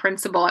assistant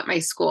principal at my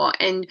school,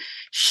 and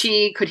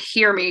she could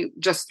hear me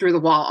just through the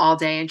wall all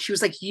day. And she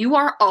was like, you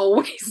are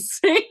always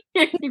singing.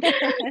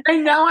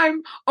 And now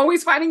I'm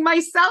always finding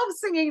myself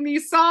singing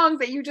these songs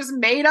that you just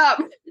made up.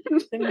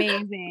 It's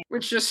amazing.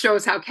 Which just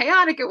shows how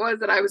chaotic it was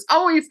that I was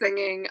always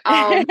singing.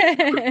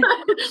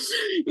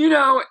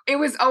 It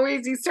was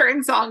always these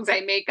certain songs I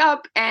make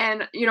up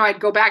and, I'd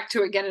go back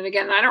to again and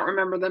again. And I don't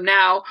remember them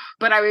now,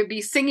 but I would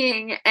be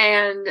singing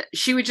and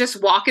she would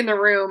just walk in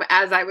the room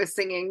as I was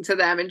singing to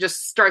them and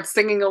just start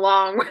singing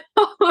along with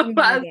all of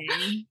us.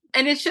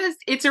 And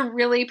it's a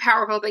really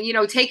powerful thing,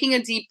 taking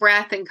a deep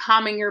breath and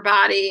calming your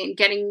body and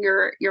getting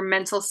your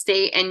mental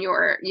state and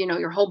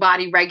your whole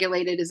body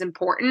regulated is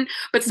important.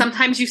 But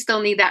sometimes you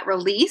still need that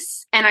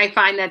release. And I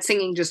find that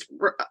singing just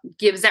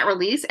gives that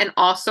release and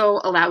also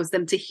allows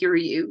them to hear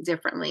you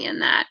differently in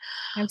that.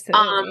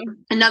 Absolutely.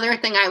 Another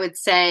thing I would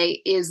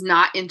say is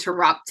not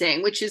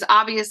interrupting, which is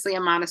obviously a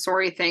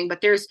Montessori thing,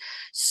 but there's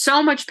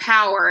so much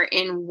power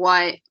in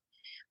what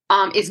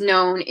is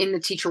known in the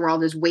teacher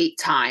world as wait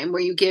time,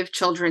 where you give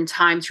children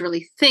time to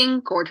really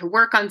think or to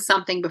work on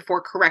something before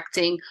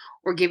correcting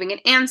or giving an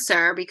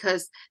answer,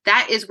 because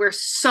that is where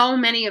so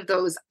many of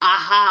those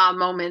aha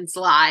moments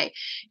lie.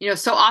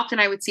 So often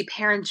I would see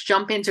parents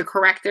jump in to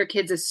correct their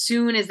kids as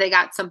soon as they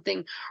got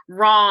something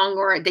wrong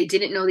or they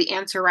didn't know the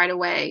answer right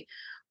away,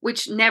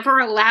 which never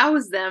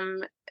allows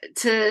them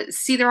to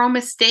see their own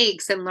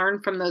mistakes and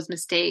learn from those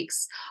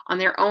mistakes on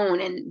their own.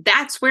 And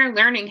that's where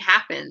learning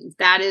happens.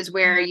 That is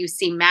where you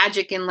see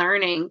magic in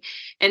learning.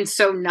 And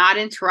so not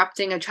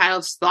interrupting a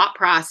child's thought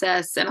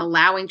process and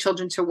allowing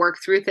children to work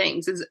through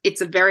things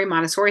it's a very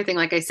Montessori thing,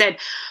 like I said,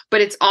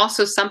 but it's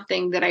also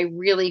something that I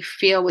really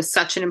feel was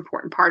such an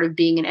important part of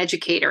being an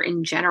educator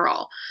in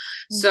general.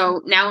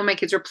 So now when my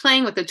kids are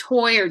playing with a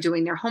toy or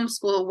doing their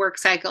homeschool work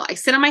cycle, I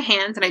sit on my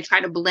hands and I try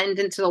to blend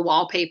into the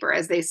wallpaper,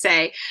 as they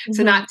say,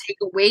 to not take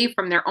away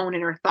from their own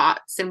inner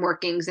thoughts and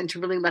workings and to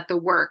really let the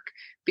work,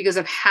 because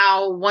of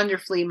how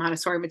wonderfully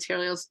Montessori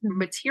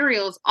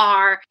materials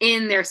are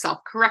in their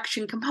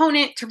self-correction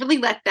component, to really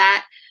let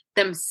that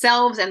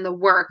themselves and the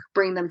work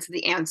bring them to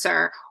the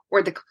answer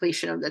or the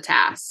completion of the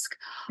task.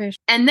 Sure.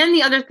 And then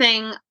the other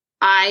thing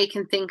I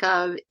can think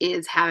of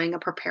is having a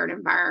prepared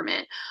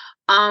environment.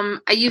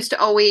 I used to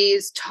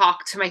always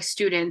talk to my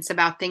students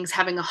about things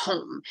having a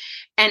home.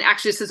 And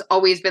actually, this has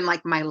always been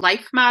like my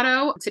life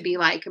motto, to be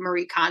like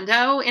Marie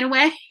Kondo in a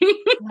way.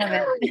 Love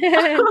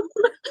it.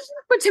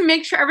 But to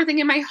make sure everything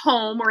in my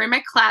home or in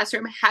my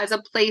classroom has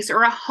a place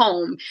or a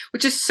home,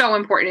 which is so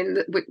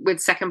important with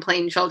second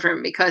plane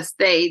children, because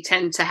they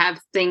tend to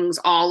have things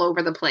all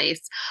over the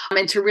place.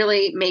 And to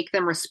really make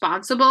them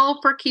responsible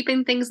for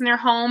keeping things in their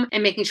home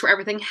and making sure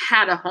everything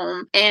had a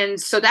home. And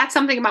so that's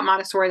something about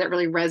Montessori that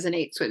really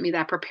resonates with me,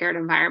 that prepared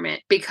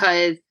environment,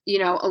 because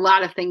a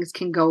lot of things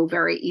can go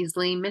very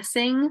easily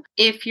missing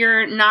if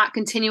you're not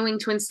continuing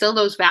to instill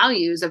those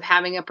values of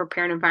having a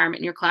prepared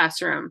environment in your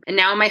classroom. And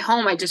now in my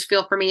home, I just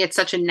feel, for me, it's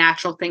such a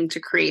natural thing to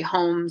create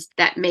homes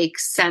that make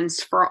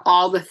sense for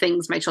all the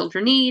things my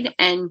children need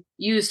and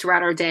use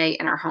throughout our day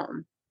in our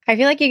home. I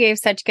feel like you gave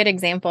such good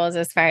examples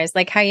as far as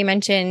like how you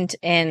mentioned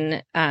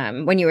in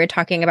when you were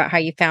talking about how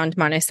you found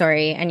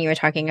Montessori, and you were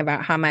talking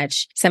about how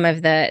much some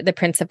of the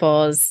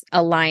principles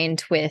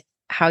aligned with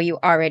how you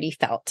already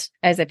felt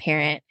as a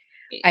parent.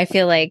 I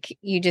feel like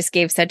you just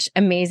gave such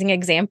amazing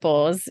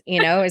examples,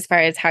 as far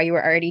as how you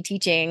were already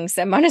teaching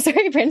some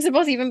Montessori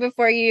principles even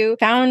before you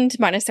found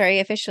Montessori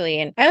officially.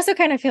 And I also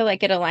kind of feel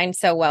like it aligns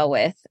so well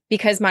with,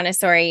 because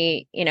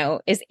Montessori,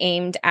 is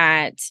aimed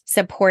at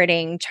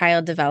supporting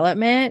child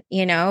development,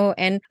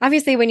 and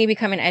obviously when you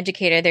become an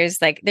educator,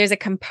 there's a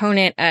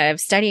component of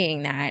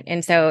studying that.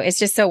 And so it's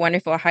just so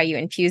wonderful how you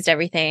infused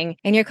everything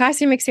in your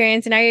classroom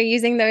experience. And now you're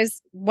using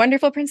those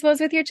wonderful principles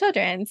with your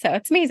children. So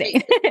it's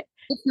amazing.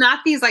 It's not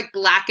these like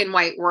black and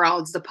white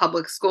worlds, the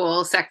public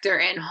school sector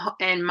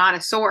and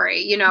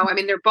Montessori, I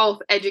mean, they're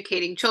both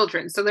educating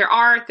children. So there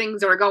are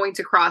things that are going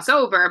to cross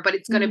over, but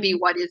it's going to be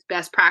what is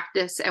best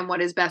practice and what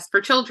is best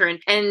for children.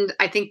 And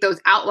I think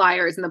those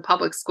outliers in the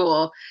public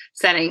school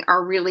setting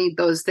are really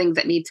those things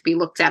that need to be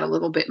looked at a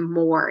little bit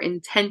more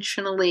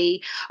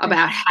intentionally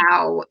about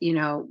how,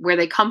 where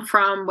they come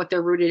from, what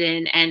they're rooted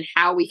in, and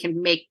how we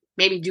can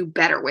maybe do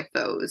better with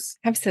those.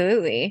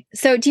 Absolutely.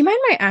 So do you mind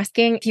my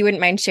asking, if you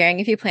wouldn't mind sharing,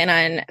 if you plan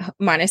on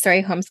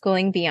Montessori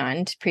homeschooling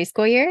beyond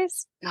preschool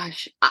years?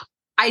 Gosh,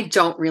 I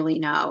don't really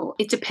know.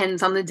 It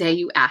depends on the day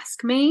you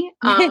ask me.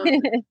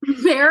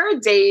 There are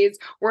days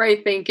where I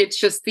think it's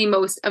just the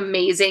most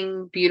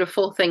amazing,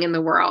 beautiful thing in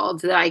the world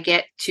that I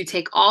get to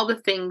take all the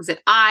things that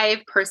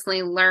I've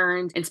personally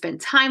learned and spend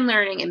time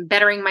learning and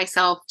bettering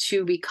myself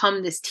to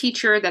become this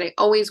teacher that I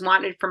always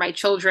wanted for my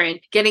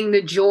children, getting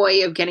the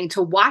joy of getting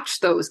to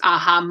watch those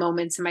aha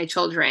moments in my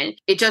children.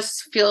 It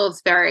just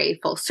feels very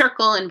full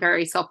circle and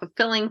very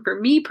self-fulfilling for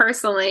me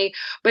personally,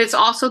 but it's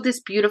also this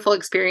beautiful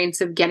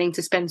experience of getting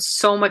to spend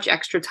so much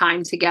extra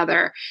time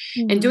together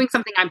and doing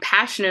something I'm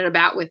passionate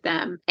about with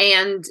them,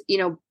 and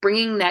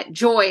bringing that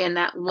joy and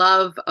that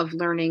love of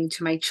learning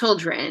to my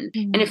children.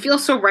 And it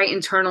feels so right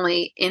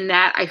internally, in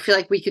that I feel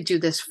like we could do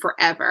this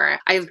forever.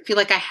 I feel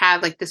like I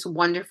have like this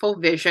wonderful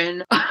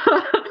vision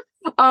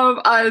of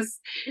us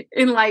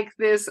in like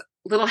this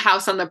little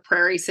house on the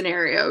prairie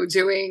scenario,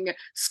 doing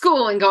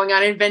school and going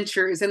on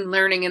adventures and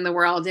learning in the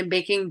world and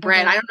baking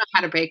bread. I don't know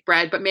how to bake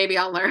bread, but maybe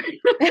I'll learn.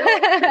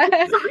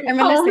 I'm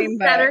on the same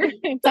boat.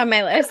 It's on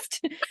my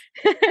list.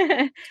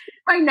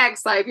 My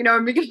next life,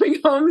 and becoming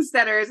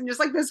homesteaders, and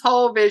just like this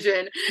whole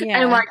vision.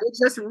 Yeah. And like, it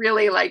just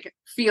really like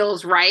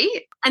feels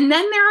right. And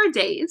then there are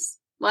days,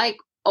 like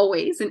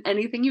always in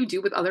anything you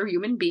do with other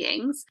human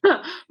beings,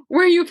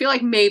 where you feel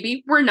like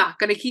maybe we're not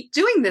going to keep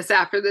doing this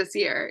after this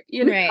year.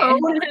 Right.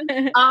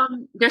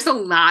 There's a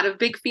lot of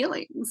big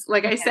feelings.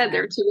 Like I said,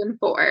 they're 2 and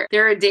 4.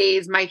 There are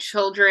days my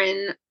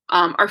children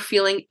are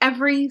feeling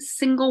every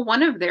single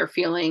one of their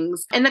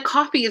feelings, and the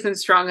coffee isn't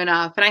strong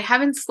enough, and I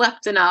haven't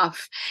slept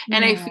enough,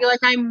 and I feel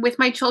like I'm with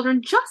my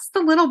children just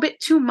a little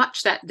bit too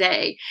much that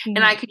day,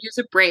 and I could use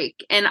a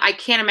break. And I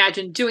can't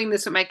imagine doing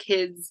this with my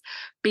kids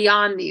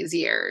beyond these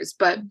years.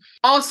 But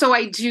also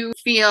I do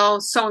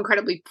feel so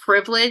incredibly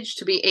privileged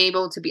to be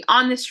able to be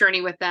on this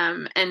journey with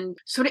them. And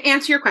so to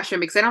answer your question,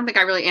 because I don't think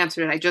I really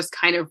answered it, I just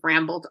kind of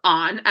rambled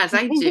on as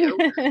I do.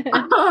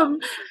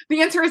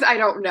 The answer is I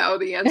don't know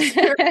the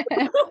answer.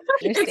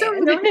 It's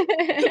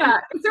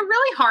a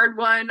really hard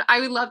one. I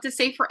would love to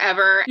say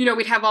forever.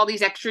 We'd have all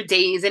these extra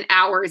days and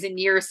hours and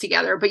years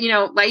together. But,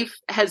 life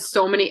has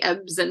so many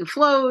ebbs and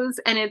flows,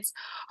 and it's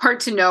hard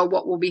to know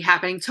what will be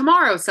happening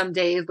tomorrow some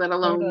days, let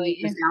alone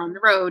years down the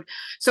road.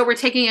 So we're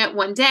taking it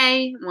one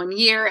day, 1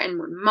 year, and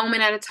 1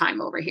 moment at a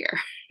time over here.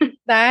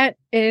 That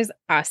is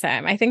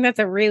awesome. I think that's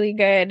a really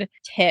good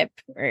tip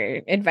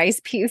or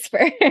advice piece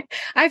for,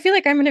 I feel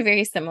like I'm in a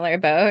very similar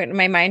boat.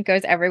 My mind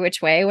goes every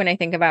which way when I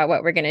think about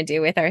what we're going to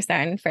do with our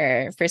son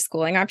for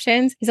schooling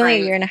options. He's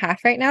only a year and a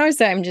half right now.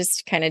 So I'm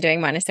just kind of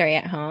doing Montessori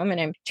at home, and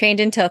I'm trained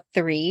until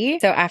 3.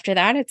 So after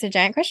that, it's a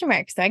giant question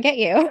mark. So I get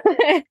you.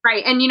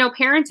 Right. And,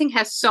 parenting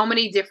has so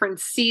many different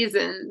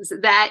seasons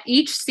that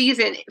each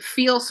season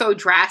feels so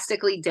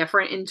drastically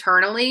different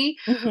internally.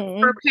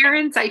 For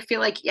parents, I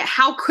feel like,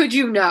 how could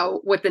you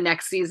know what the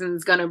next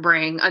season's going to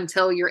bring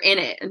until you're in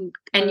it?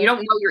 And you don't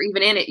know you're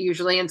even in it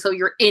usually until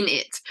you're in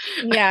it.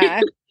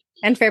 Yeah.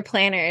 And for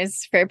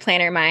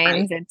planner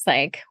minds, it's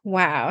like,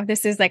 wow,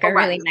 this is like a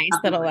really nice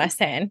little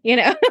lesson,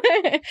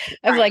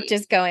 of like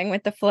just going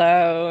with the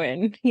flow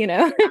and,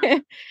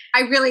 I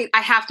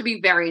have to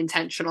be very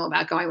intentional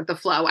about going with the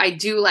flow. I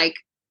do like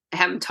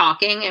him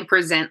talking and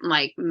present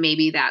like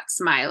maybe that's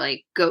my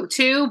like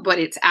go-to, but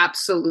it's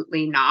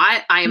absolutely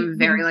not. I am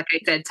very, like I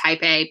said,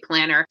 type A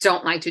planner.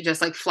 Don't like to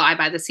just like fly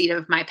by the seat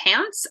of my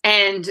pants.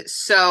 And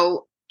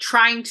so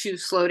trying to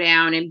slow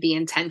down and be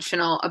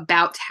intentional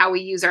about how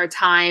we use our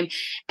time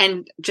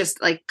and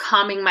just like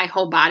calming my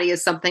whole body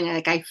is something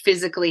like I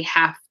physically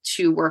have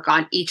to work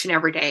on each and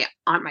every day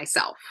on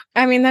myself.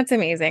 I mean, that's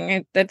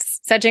amazing. That's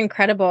such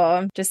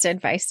incredible just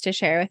advice to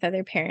share with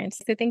other parents.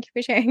 So thank you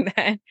for sharing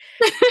that.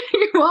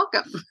 You're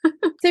welcome.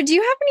 So do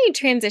you have any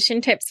transition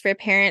tips for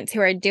parents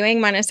who are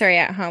doing Montessori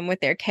at home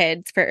with their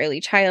kids for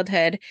early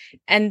childhood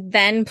and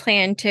then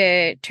plan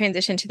to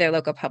transition to their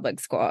local public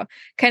school?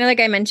 Kind of like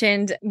I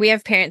mentioned, we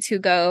have parents who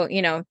go,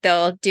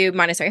 they'll do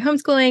Montessori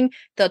homeschooling,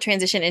 they'll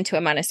transition into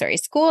a Montessori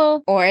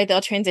school, or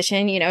they'll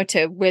transition,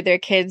 to where their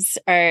kids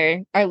are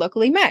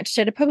locally matched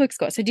at a public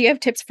school. So do you have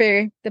tips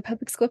for the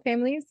public school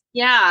families?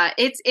 Yeah,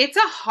 it's a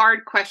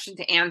hard question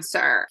to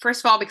answer.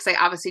 First of all, because I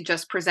obviously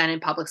just presented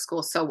public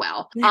school so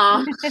well.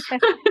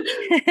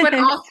 But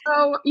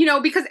also,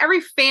 because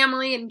every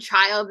family and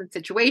child and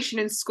situation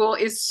in school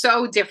is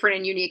so different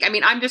and unique. I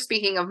mean, I'm just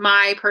speaking of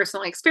my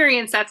personal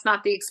experience. That's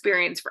not the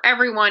experience for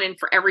everyone and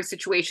for every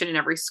situation in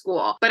every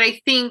school. But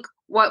I think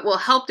what will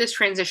help this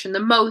transition the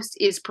most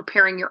is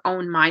preparing your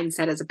own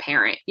mindset as a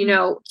parent.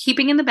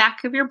 Keeping in the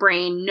back of your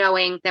brain,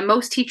 knowing that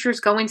most teachers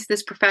go into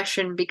this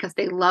profession because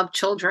they love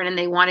children and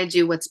they want to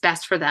do what's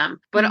best for them.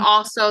 But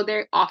also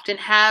they often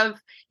have,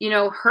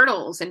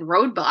 hurdles and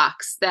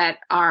roadblocks that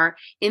are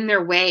in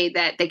their way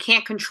that they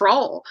can't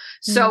control.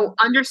 So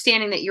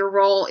understanding that your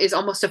role is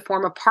almost a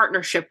form of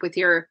partnership with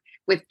your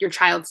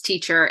child's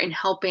teacher and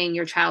helping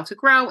your child to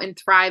grow and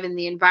thrive in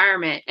the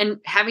environment, and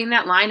having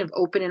that line of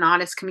open and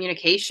honest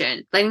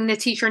communication, letting the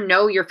teacher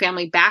know your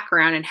family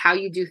background and how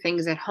you do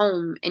things at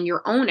home and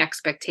your own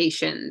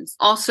expectations.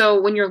 Also,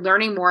 when you're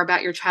learning more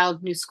about your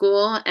child's new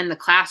school and the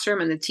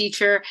classroom and the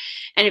teacher,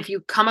 and if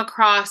you come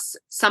across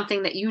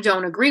something that you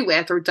don't agree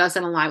with or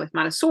doesn't align with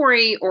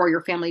Montessori or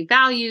your family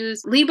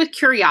values, lead with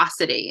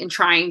curiosity and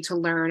trying to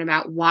learn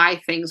about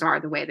why things are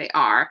the way they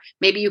are.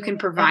 Maybe you can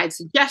provide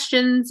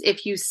suggestions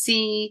if you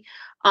see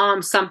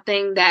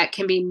something that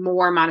can be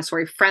more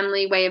Montessori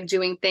friendly way of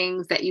doing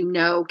things that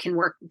can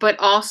work. But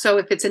also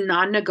if it's a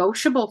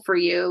non-negotiable for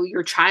you,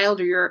 your child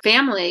or your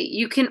family,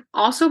 you can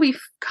also be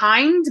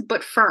kind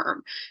but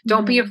firm.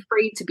 Don't be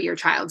afraid to be your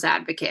child's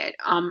advocate.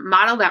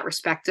 Model that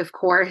respect, of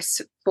course,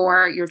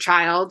 for your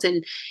child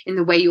and in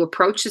the way you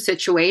approach the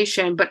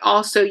situation, but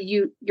also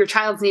your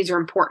child's needs are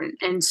important.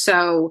 And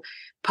so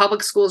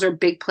public schools are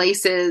big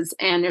places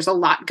and there's a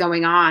lot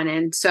going on.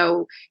 And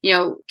so,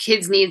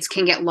 kids' needs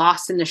can get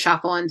lost in the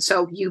shuffle. And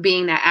so you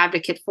being that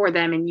advocate for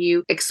them and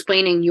you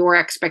explaining your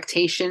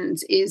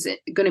expectations is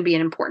going to be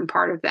an important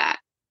part of that.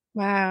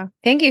 Wow.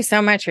 Thank you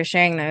so much for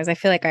sharing those. I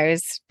feel like I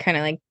was kind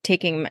of like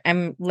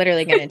I'm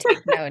literally going to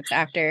take notes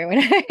after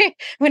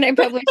when I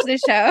publish the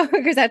show,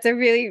 because that's a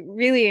really,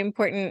 really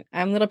important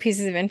little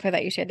pieces of info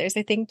that you shared there.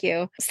 So thank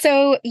you.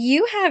 So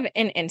you have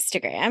an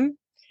Instagram.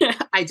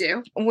 I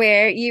do.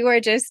 Where you are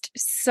just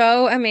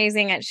so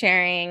amazing at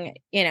sharing,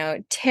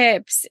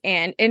 tips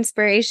and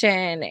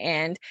inspiration.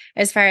 And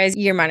as far as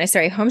your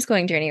Montessori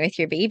homeschooling journey with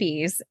your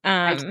babies,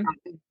 no,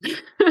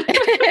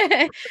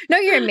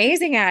 you're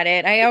amazing at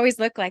it. I always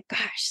look like,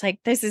 gosh, like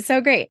this is so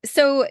great.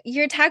 So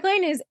your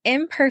tagline is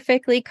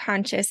imperfectly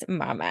conscious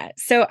mama.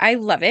 So I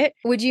love it.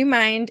 Would you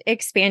mind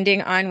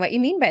expanding on what you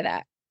mean by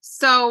that?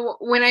 So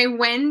when I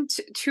went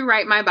to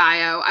write my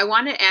bio, I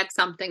wanted to add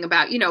something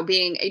about,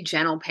 being a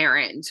gentle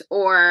parent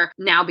or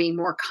now being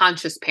more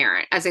conscious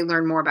parent as I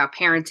learned more about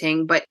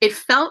parenting. But it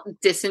felt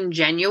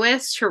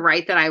disingenuous to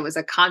write that I was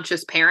a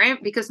conscious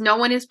parent because no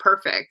one is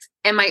perfect.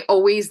 Am I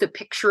always the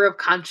picture of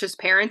conscious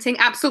parenting?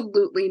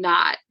 Absolutely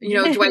not.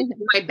 Do I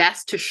do my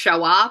best to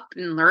show up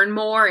and learn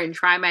more and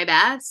try my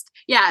best?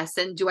 Yes.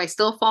 And do I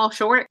still fall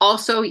short?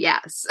 Also,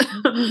 yes.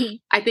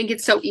 I think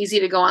it's so easy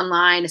to go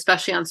online,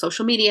 especially on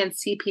social media, and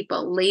see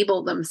people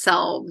label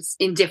themselves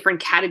in different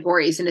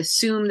categories and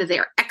assume that they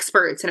are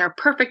experts and are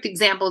perfect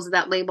examples of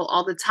that label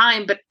all the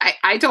time. But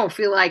I don't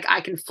feel like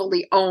I can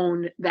fully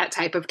own that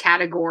type of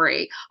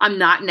category. I'm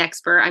not an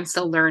expert. I'm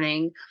still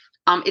learning.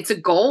 It's a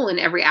goal in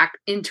every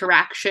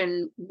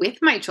interaction with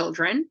my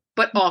children,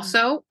 but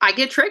also I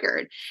get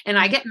triggered and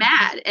I get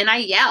mad and I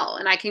yell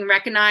and I can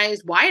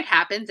recognize why it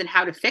happens and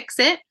how to fix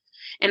it.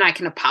 And I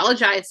can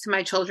apologize to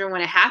my children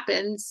when it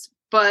happens,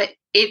 but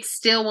it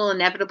still will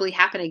inevitably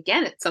happen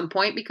again at some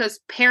point because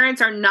parents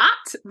are not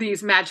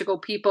these magical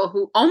people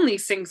who only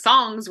sing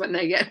songs when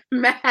they get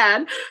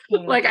mad,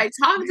 like I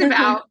talked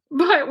about,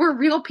 but we're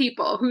real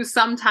people who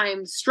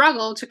sometimes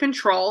struggle to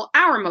control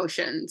our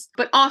emotions,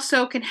 but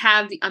also can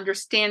have the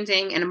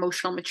understanding and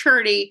emotional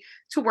maturity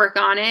to work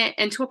on it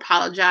and to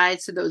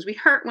apologize to those we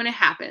hurt when it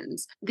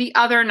happens. The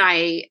other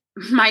night,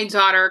 my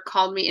daughter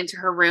called me into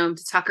her room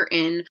to tuck her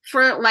in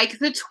for like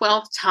the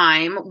 12th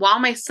time while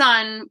my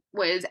son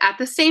was at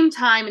the same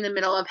time in the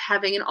middle of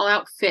having an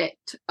all-out fit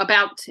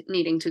about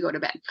needing to go to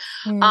bed.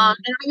 And I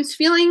was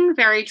feeling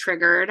very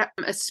triggered,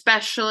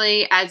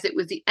 especially as it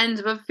was the end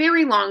of a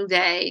very long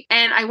day.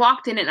 And I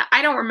walked in and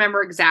I don't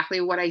remember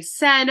exactly what I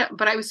said,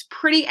 but I was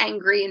pretty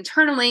angry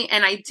internally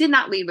and I did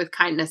not lead with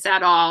kindness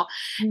at all.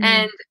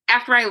 And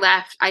after I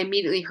left, I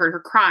immediately heard her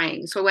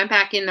crying. So I went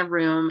back in the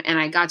room and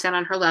I got down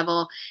on her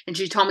level and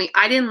she told me,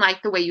 I didn't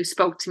like the way you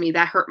spoke to me.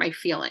 That hurt my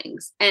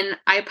feelings. And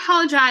I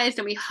apologized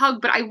and we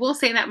hugged. But I will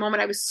say in that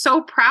moment, I was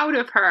so proud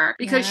of her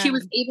because she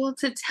was able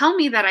to tell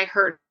me that I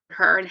hurt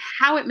her and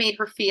how it made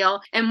her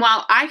feel. And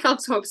while I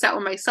felt so upset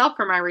with myself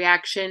for my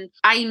reaction,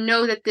 I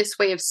know that this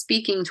way of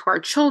speaking to our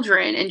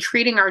children and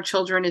treating our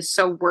children is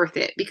so worth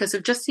it because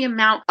of just the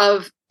amount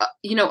of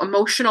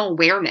emotional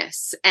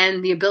awareness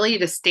and the ability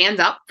to stand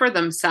up for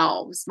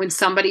themselves when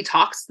somebody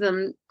talks to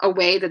them a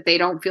way that they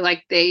don't feel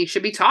like they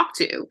should be talked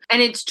to.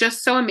 And it's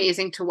just so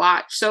amazing to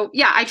watch. So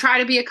yeah, I try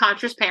to be a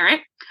conscious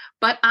parent,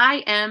 but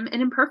I am an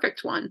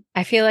imperfect one.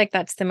 I feel like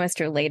that's the most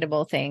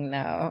relatable thing,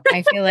 though.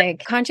 I feel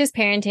like conscious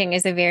parenting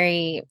is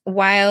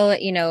while,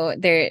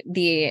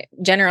 the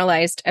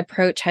generalized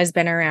approach has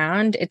been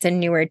around, it's a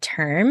newer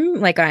term,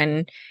 like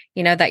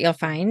that you'll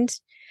find.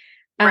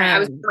 Right. I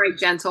was a very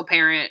gentle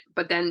parent,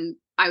 but then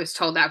I was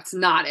told that's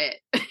not it.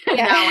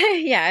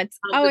 Yeah, it's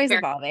always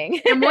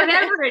evolving. And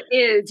whatever it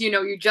is,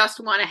 you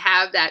just want to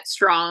have that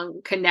strong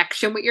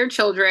connection with your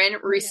children,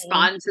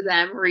 respond to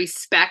them,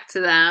 respect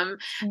them.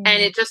 And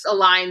it just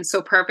aligns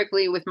so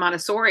perfectly with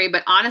Montessori.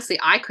 But honestly,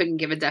 I couldn't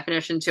give a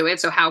definition to it.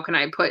 So how can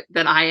I put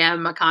that I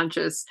am a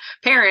conscious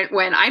parent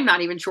when I'm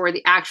not even sure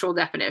the actual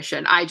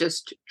definition? I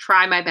just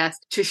try my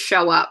best to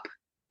show up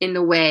in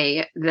the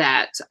way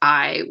that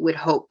I would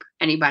hope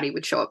anybody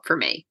would show up for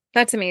me.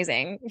 That's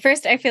amazing.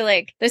 First, I feel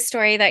like the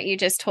story that you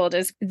just told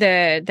is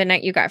the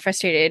night you got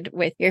frustrated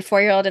with your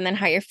 4-year-old and then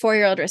how your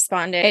 4-year-old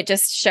responded. It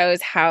just shows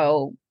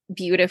how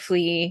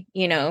beautifully,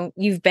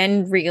 you've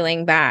been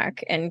reeling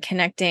back and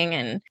connecting,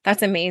 and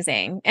that's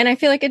amazing. And I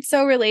feel like it's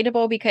so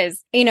relatable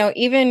because,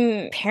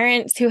 even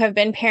parents who have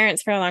been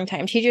parents for a long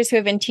time, teachers who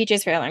have been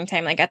teachers for a long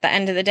time, like at the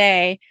end of the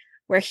day,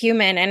 we're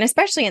human. And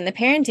especially in the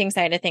parenting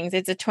side of things,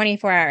 it's a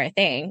 24-hour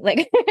thing.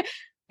 Like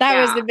that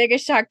was the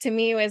biggest shock to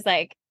me was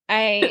like,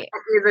 it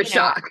was a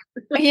shock.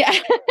 Yeah.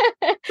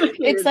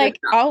 It's like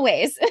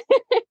always.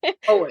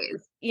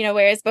 Always.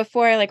 Whereas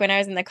before, like when I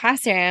was in the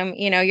classroom,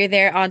 you're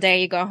there all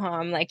day, you go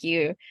home, like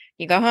you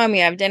go home,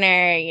 you have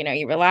dinner,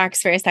 you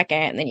relax for a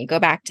second, and then you go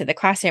back to the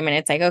classroom and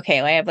it's like,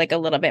 okay, well, I have like a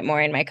little bit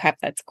more in my cup.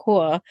 That's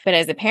cool. But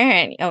as a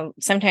parent,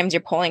 sometimes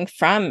you're pulling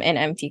from an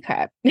empty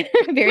cup,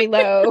 very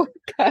low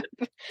cup.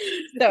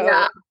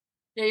 So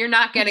yeah, you're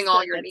not getting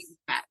all your needs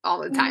met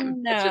all the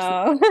time.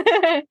 No.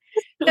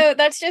 So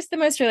that's just the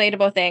most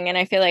relatable thing. And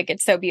I feel like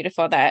it's so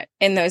beautiful that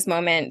in those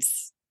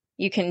moments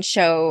you can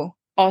show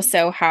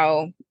also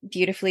how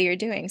beautifully you're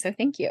doing. So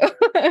thank you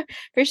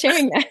for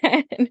sharing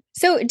that.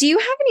 So do you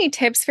have any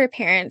tips for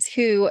parents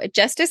who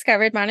just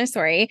discovered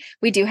Montessori?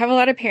 We do have a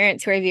lot of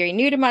parents who are very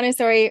new to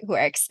Montessori, who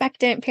are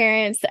expectant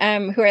parents,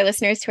 who are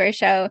listeners to our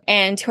show,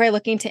 and who are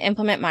looking to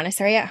implement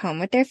Montessori at home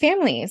with their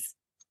families.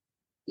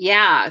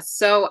 Yeah.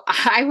 So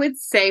I would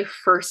say,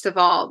 first of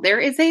all, there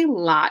is a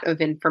lot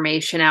of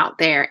information out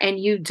there and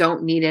you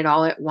don't need it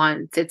all at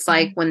once. It's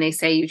like when they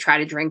say you try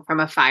to drink from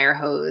a fire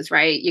hose,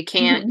 right? You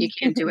can't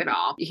do it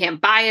all. You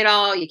can't buy it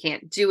all. You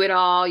can't do it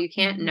all. You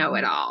can't know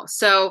it all.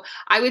 So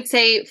I would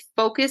say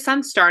focus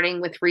on starting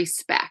with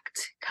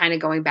respect, kind of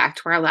going back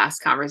to our last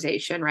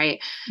conversation,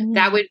 right?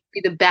 That would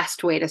be the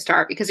best way to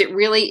start because it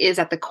really is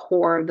at the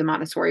core of the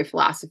Montessori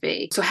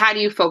philosophy. So how do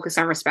you focus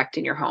on respect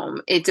in your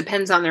home? It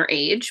depends on their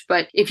age,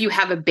 but if you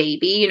have a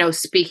baby,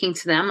 speaking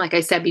to them, like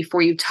I said,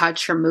 before you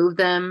touch or move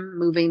them,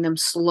 moving them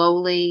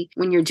slowly,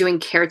 when you're doing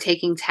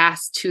caretaking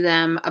tasks to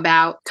them,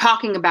 about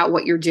talking about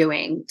what you're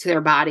doing to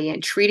their body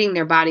and treating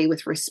their body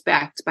with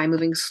respect by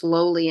moving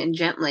slowly and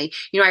gently.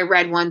 I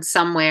read one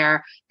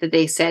somewhere that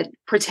they said,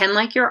 pretend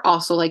like you're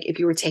also like if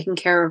you were taking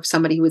care of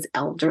somebody who was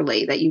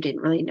elderly that you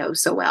didn't really know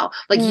so well.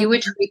 Like you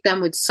would treat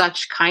them with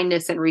such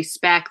kindness and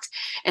respect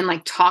and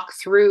like talk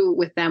through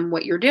with them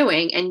what you're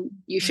doing. And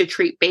you should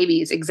treat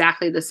babies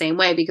exactly the same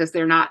way because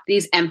they're not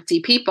these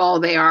empty people.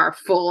 They are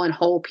full and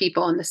whole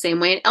people in the same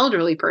way an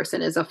elderly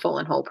person is a full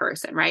and whole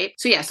person, right?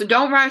 So yeah, so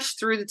don't rush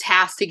through the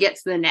task to get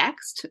to the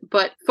next,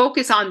 but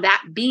focus on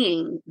that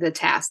being the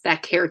task,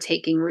 that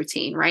caretaking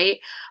routine, right?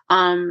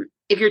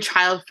 If your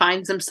child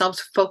finds themselves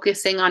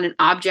focusing on an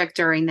object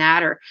during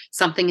that or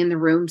something in the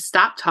room,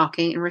 stop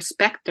talking and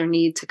respect their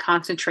need to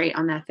concentrate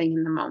on that thing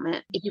in the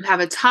moment. If you have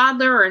a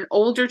toddler or an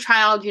older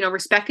child,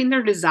 respecting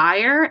their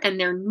desire and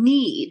their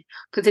need,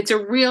 because it's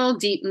a real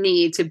deep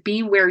need to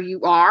be where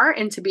you are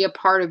and to be a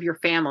part of your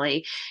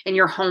family and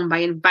your home by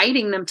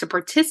inviting them to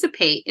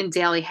participate in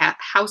daily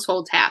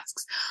household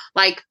tasks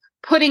like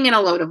putting in a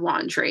load of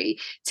laundry,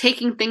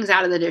 taking things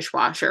out of the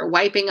dishwasher,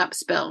 wiping up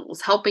spills,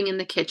 helping in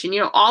the kitchen,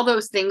 all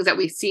those things that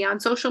we see on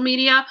social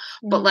media.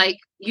 But like,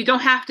 they don't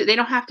have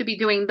to be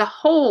doing the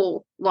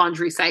whole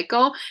laundry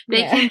cycle.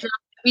 They can just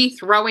be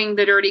throwing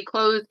the dirty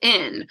clothes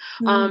in.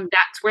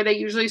 That's where they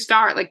usually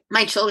start. Like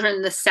my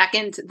children, the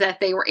second that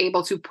they were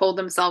able to pull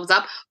themselves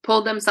up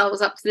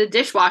to the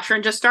dishwasher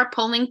and just start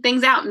pulling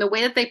things out. And the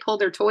way that they pull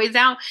their toys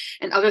out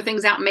and other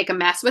things out and make a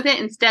mess with it,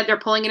 instead they're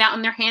pulling it out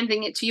and they're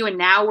handing it to you. And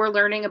now we're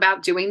learning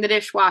about doing the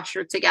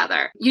dishwasher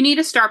together. You need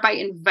to start by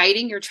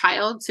inviting your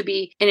child to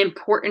be an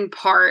important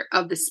part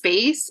of the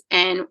space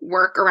and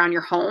work around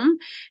your home.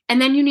 And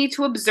then you need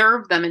to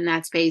observe them in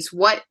that space.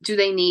 What do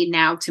they need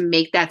now to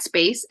make that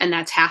space and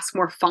that task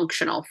more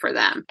functional for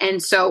them?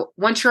 And so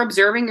once you're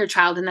observing your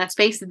child in that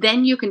space,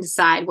 then you can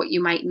decide what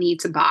you might need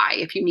to buy.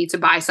 If you need to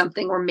buy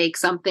something or make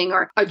something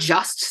or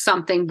adjust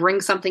something,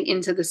 bring something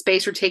into the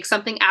space or take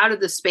something out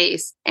of the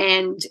space.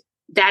 And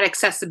that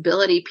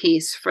accessibility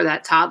piece for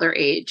that toddler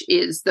age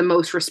is the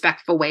most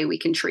respectful way we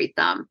can treat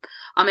them.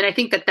 And I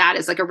think that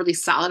is like a really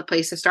solid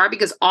place to start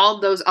because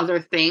all those other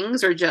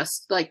things are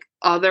just like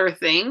other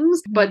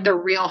things, but the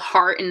real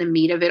heart and the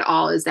meat of it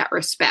all is that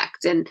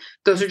respect. And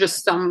those are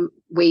just some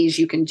ways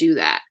you can do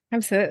that.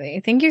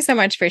 Absolutely. Thank you so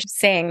much for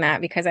saying that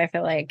because I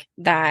feel like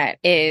that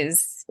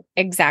is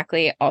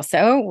exactly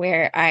also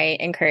where I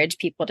encourage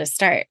people to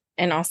start.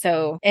 And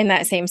also in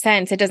that same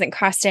sense, it doesn't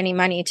cost any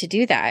money to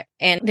do that.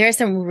 And there are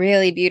some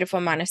really beautiful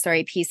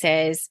Montessori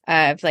pieces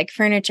of like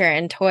furniture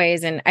and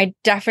toys. And I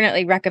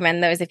definitely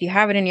recommend those if you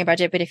have it in your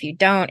budget. But if you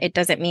don't, it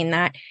doesn't mean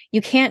that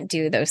you can't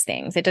do those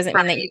things. It doesn't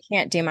mean that you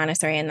can't do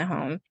Montessori in the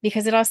home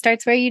because it all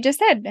starts where you just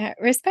said,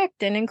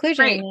 respect and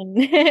inclusion.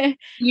 Right.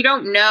 You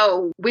don't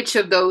know which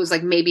of those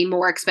like maybe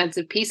more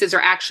expensive pieces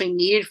are actually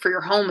needed for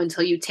your home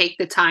until you take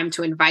the time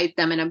to invite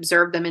them and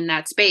observe them in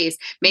that space.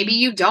 Maybe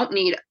you don't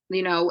need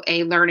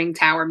a learning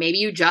tower. Maybe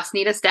you just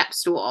need a step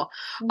stool.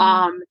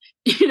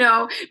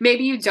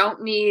 Maybe you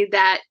don't need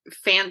that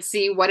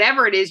fancy,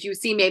 whatever it is you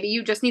see. Maybe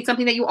you just need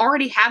something that you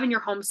already have in your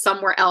home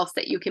somewhere else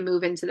that you can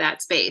move into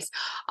that space.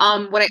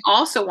 What I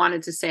also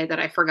wanted to say that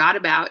I forgot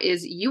about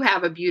is you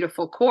have a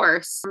beautiful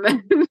course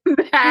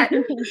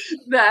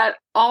that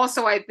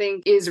also I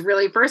think is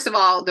really, first of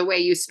all, the way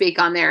you speak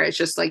on there is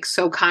just like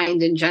so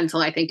kind and gentle.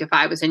 I think if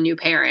I was a new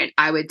parent,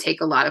 I would take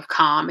a lot of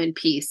calm and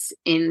peace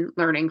in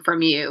learning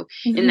from you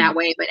in that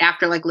way. But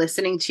after like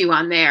listening to you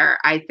on there,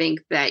 I think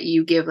that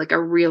you give like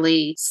a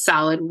really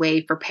solid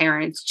way for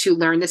parents to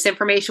learn this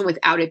information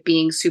without it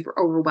being super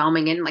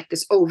overwhelming and like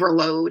this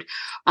overload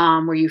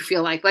where you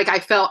feel like I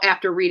felt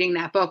after reading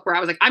that book where I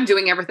was like, I'm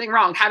doing everything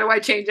wrong. How do I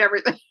change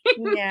everything?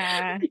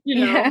 Yeah.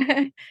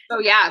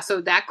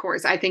 So that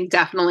course I think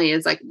definitely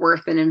is like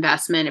worth an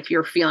investment if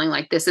you're feeling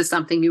like this is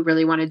something you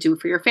really want to do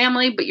for your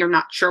family, but you're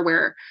not sure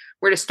where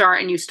to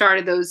start. And you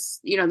started those,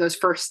 those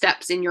first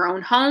steps in your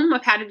own home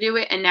of how to do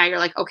it. And now you're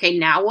like, okay,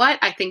 now what?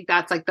 I think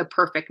that's like the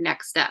perfect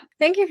next step.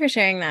 Thank you for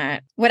sharing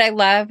that. What I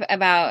love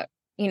about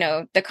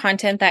the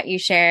content that you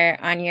share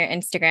on your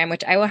Instagram,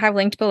 which I will have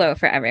linked below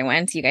for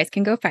everyone, so you guys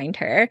can go find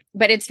her.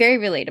 But it's very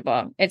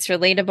relatable. It's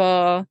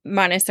relatable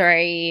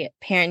Montessori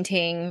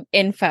parenting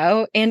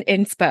info and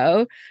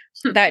inspo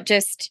that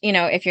just,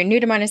 if you're new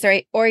to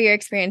Montessori or you're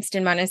experienced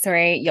in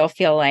Montessori, you'll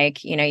feel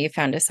like, you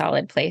found a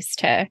solid place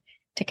to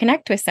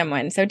connect with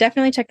someone. So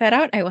definitely check that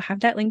out. I will have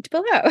that linked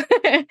below.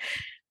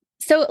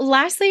 So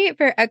lastly,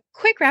 for a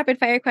quick rapid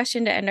fire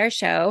question to end our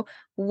show,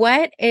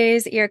 what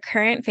is your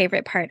current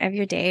favorite part of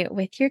your day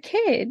with your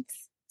kids?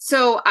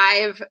 So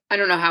I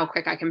don't know how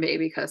quick I can be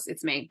because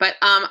it's me, but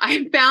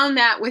I found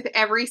that with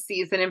every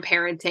season in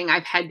parenting,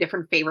 I've had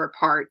different favorite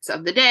parts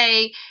of the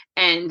day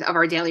and of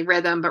our daily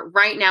rhythm. But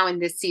right now in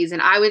this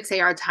season, I would say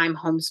our time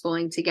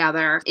homeschooling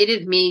together, it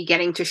is me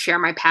getting to share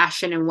my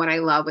passion and what I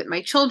love with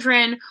my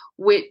children,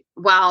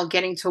 while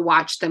getting to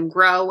watch them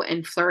grow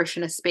and flourish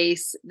in a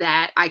space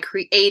that I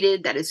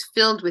created that is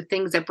filled with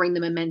things that bring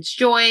them immense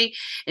joy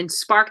and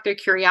spark their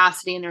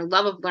curiosity and their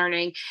love of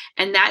learning.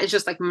 And that is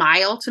just like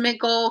my ultimate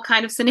goal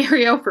kind of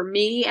scenario for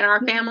me and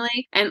our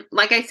family. And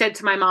like I said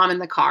to my mom in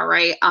the car,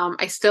 right,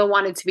 I still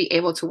wanted to be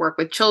able to work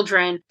with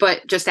children,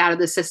 but just out of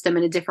the system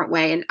in a different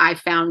way. And I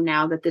found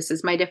now that this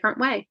is my different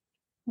way.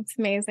 That's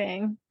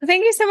amazing.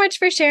 Thank you so much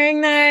for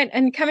sharing that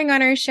and coming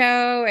on our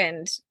show.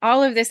 And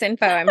all of this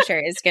info, I'm sure,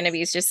 is going to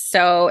be just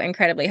so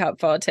incredibly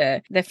helpful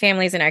to the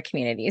families in our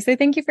community. So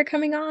thank you for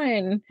coming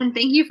on. And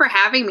thank you for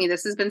having me.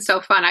 This has been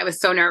so fun. I was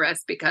so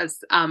nervous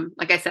because,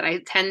 like I said, I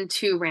tend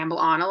to ramble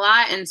on a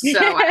lot. And so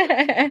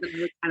I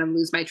kind of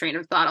lose my train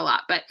of thought a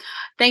lot. But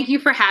thank you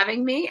for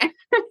having me.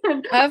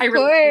 Of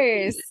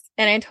course.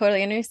 And I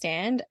totally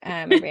understand.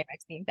 Everybody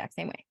acts the exact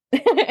same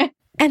way.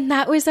 And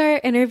that was our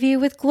interview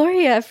with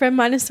Gloria from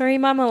Montessori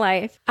Mama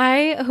Life.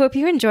 I hope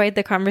you enjoyed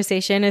the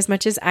conversation as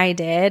much as I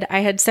did. I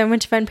had so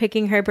much fun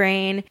picking her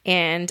brain,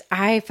 and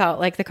I felt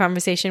like the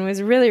conversation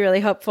was really, really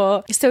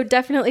helpful. So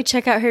definitely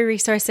check out her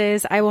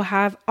resources. I will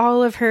have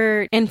all of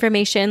her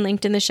information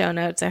linked in the show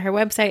notes. So her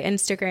website,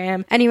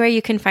 Instagram, anywhere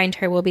you can find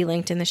her will be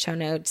linked in the show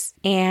notes.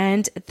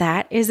 And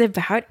that is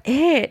about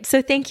it.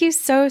 So thank you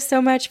so,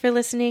 so much for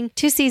listening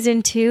to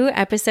season 2,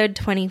 episode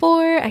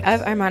 24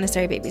 of our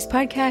Montessori Babies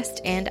podcast.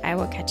 And I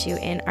will catch you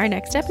in our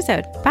next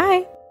episode.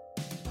 Bye.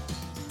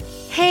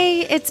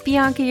 Hey, it's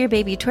Bianca, your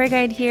baby tour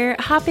guide here,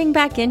 hopping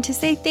back in to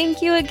say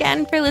thank you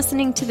again for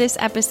listening to this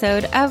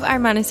episode of our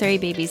Montessori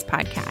Babies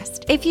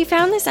podcast. If you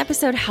found this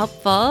episode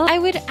helpful, I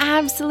would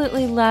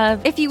absolutely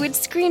love if you would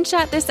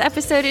screenshot this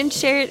episode and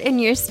share it in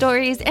your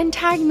stories and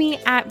tag me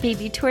at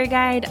Baby Tour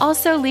Guide.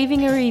 Also,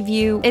 leaving a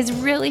review is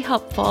really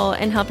helpful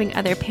in helping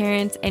other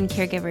parents and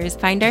caregivers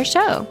find our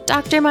show.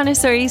 Dr.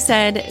 Montessori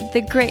said,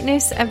 "The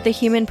greatness of the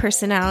human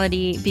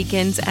personality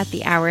begins at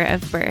the hour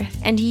of birth,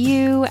 and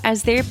you,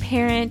 as their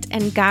parent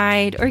and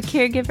guide or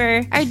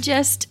caregiver, are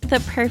just the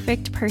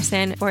perfect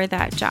person for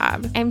that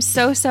job." I'm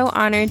so, so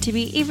honored to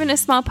be even a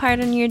small part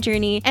on your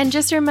journey, and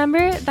just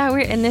remember that we're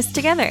in this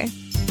together.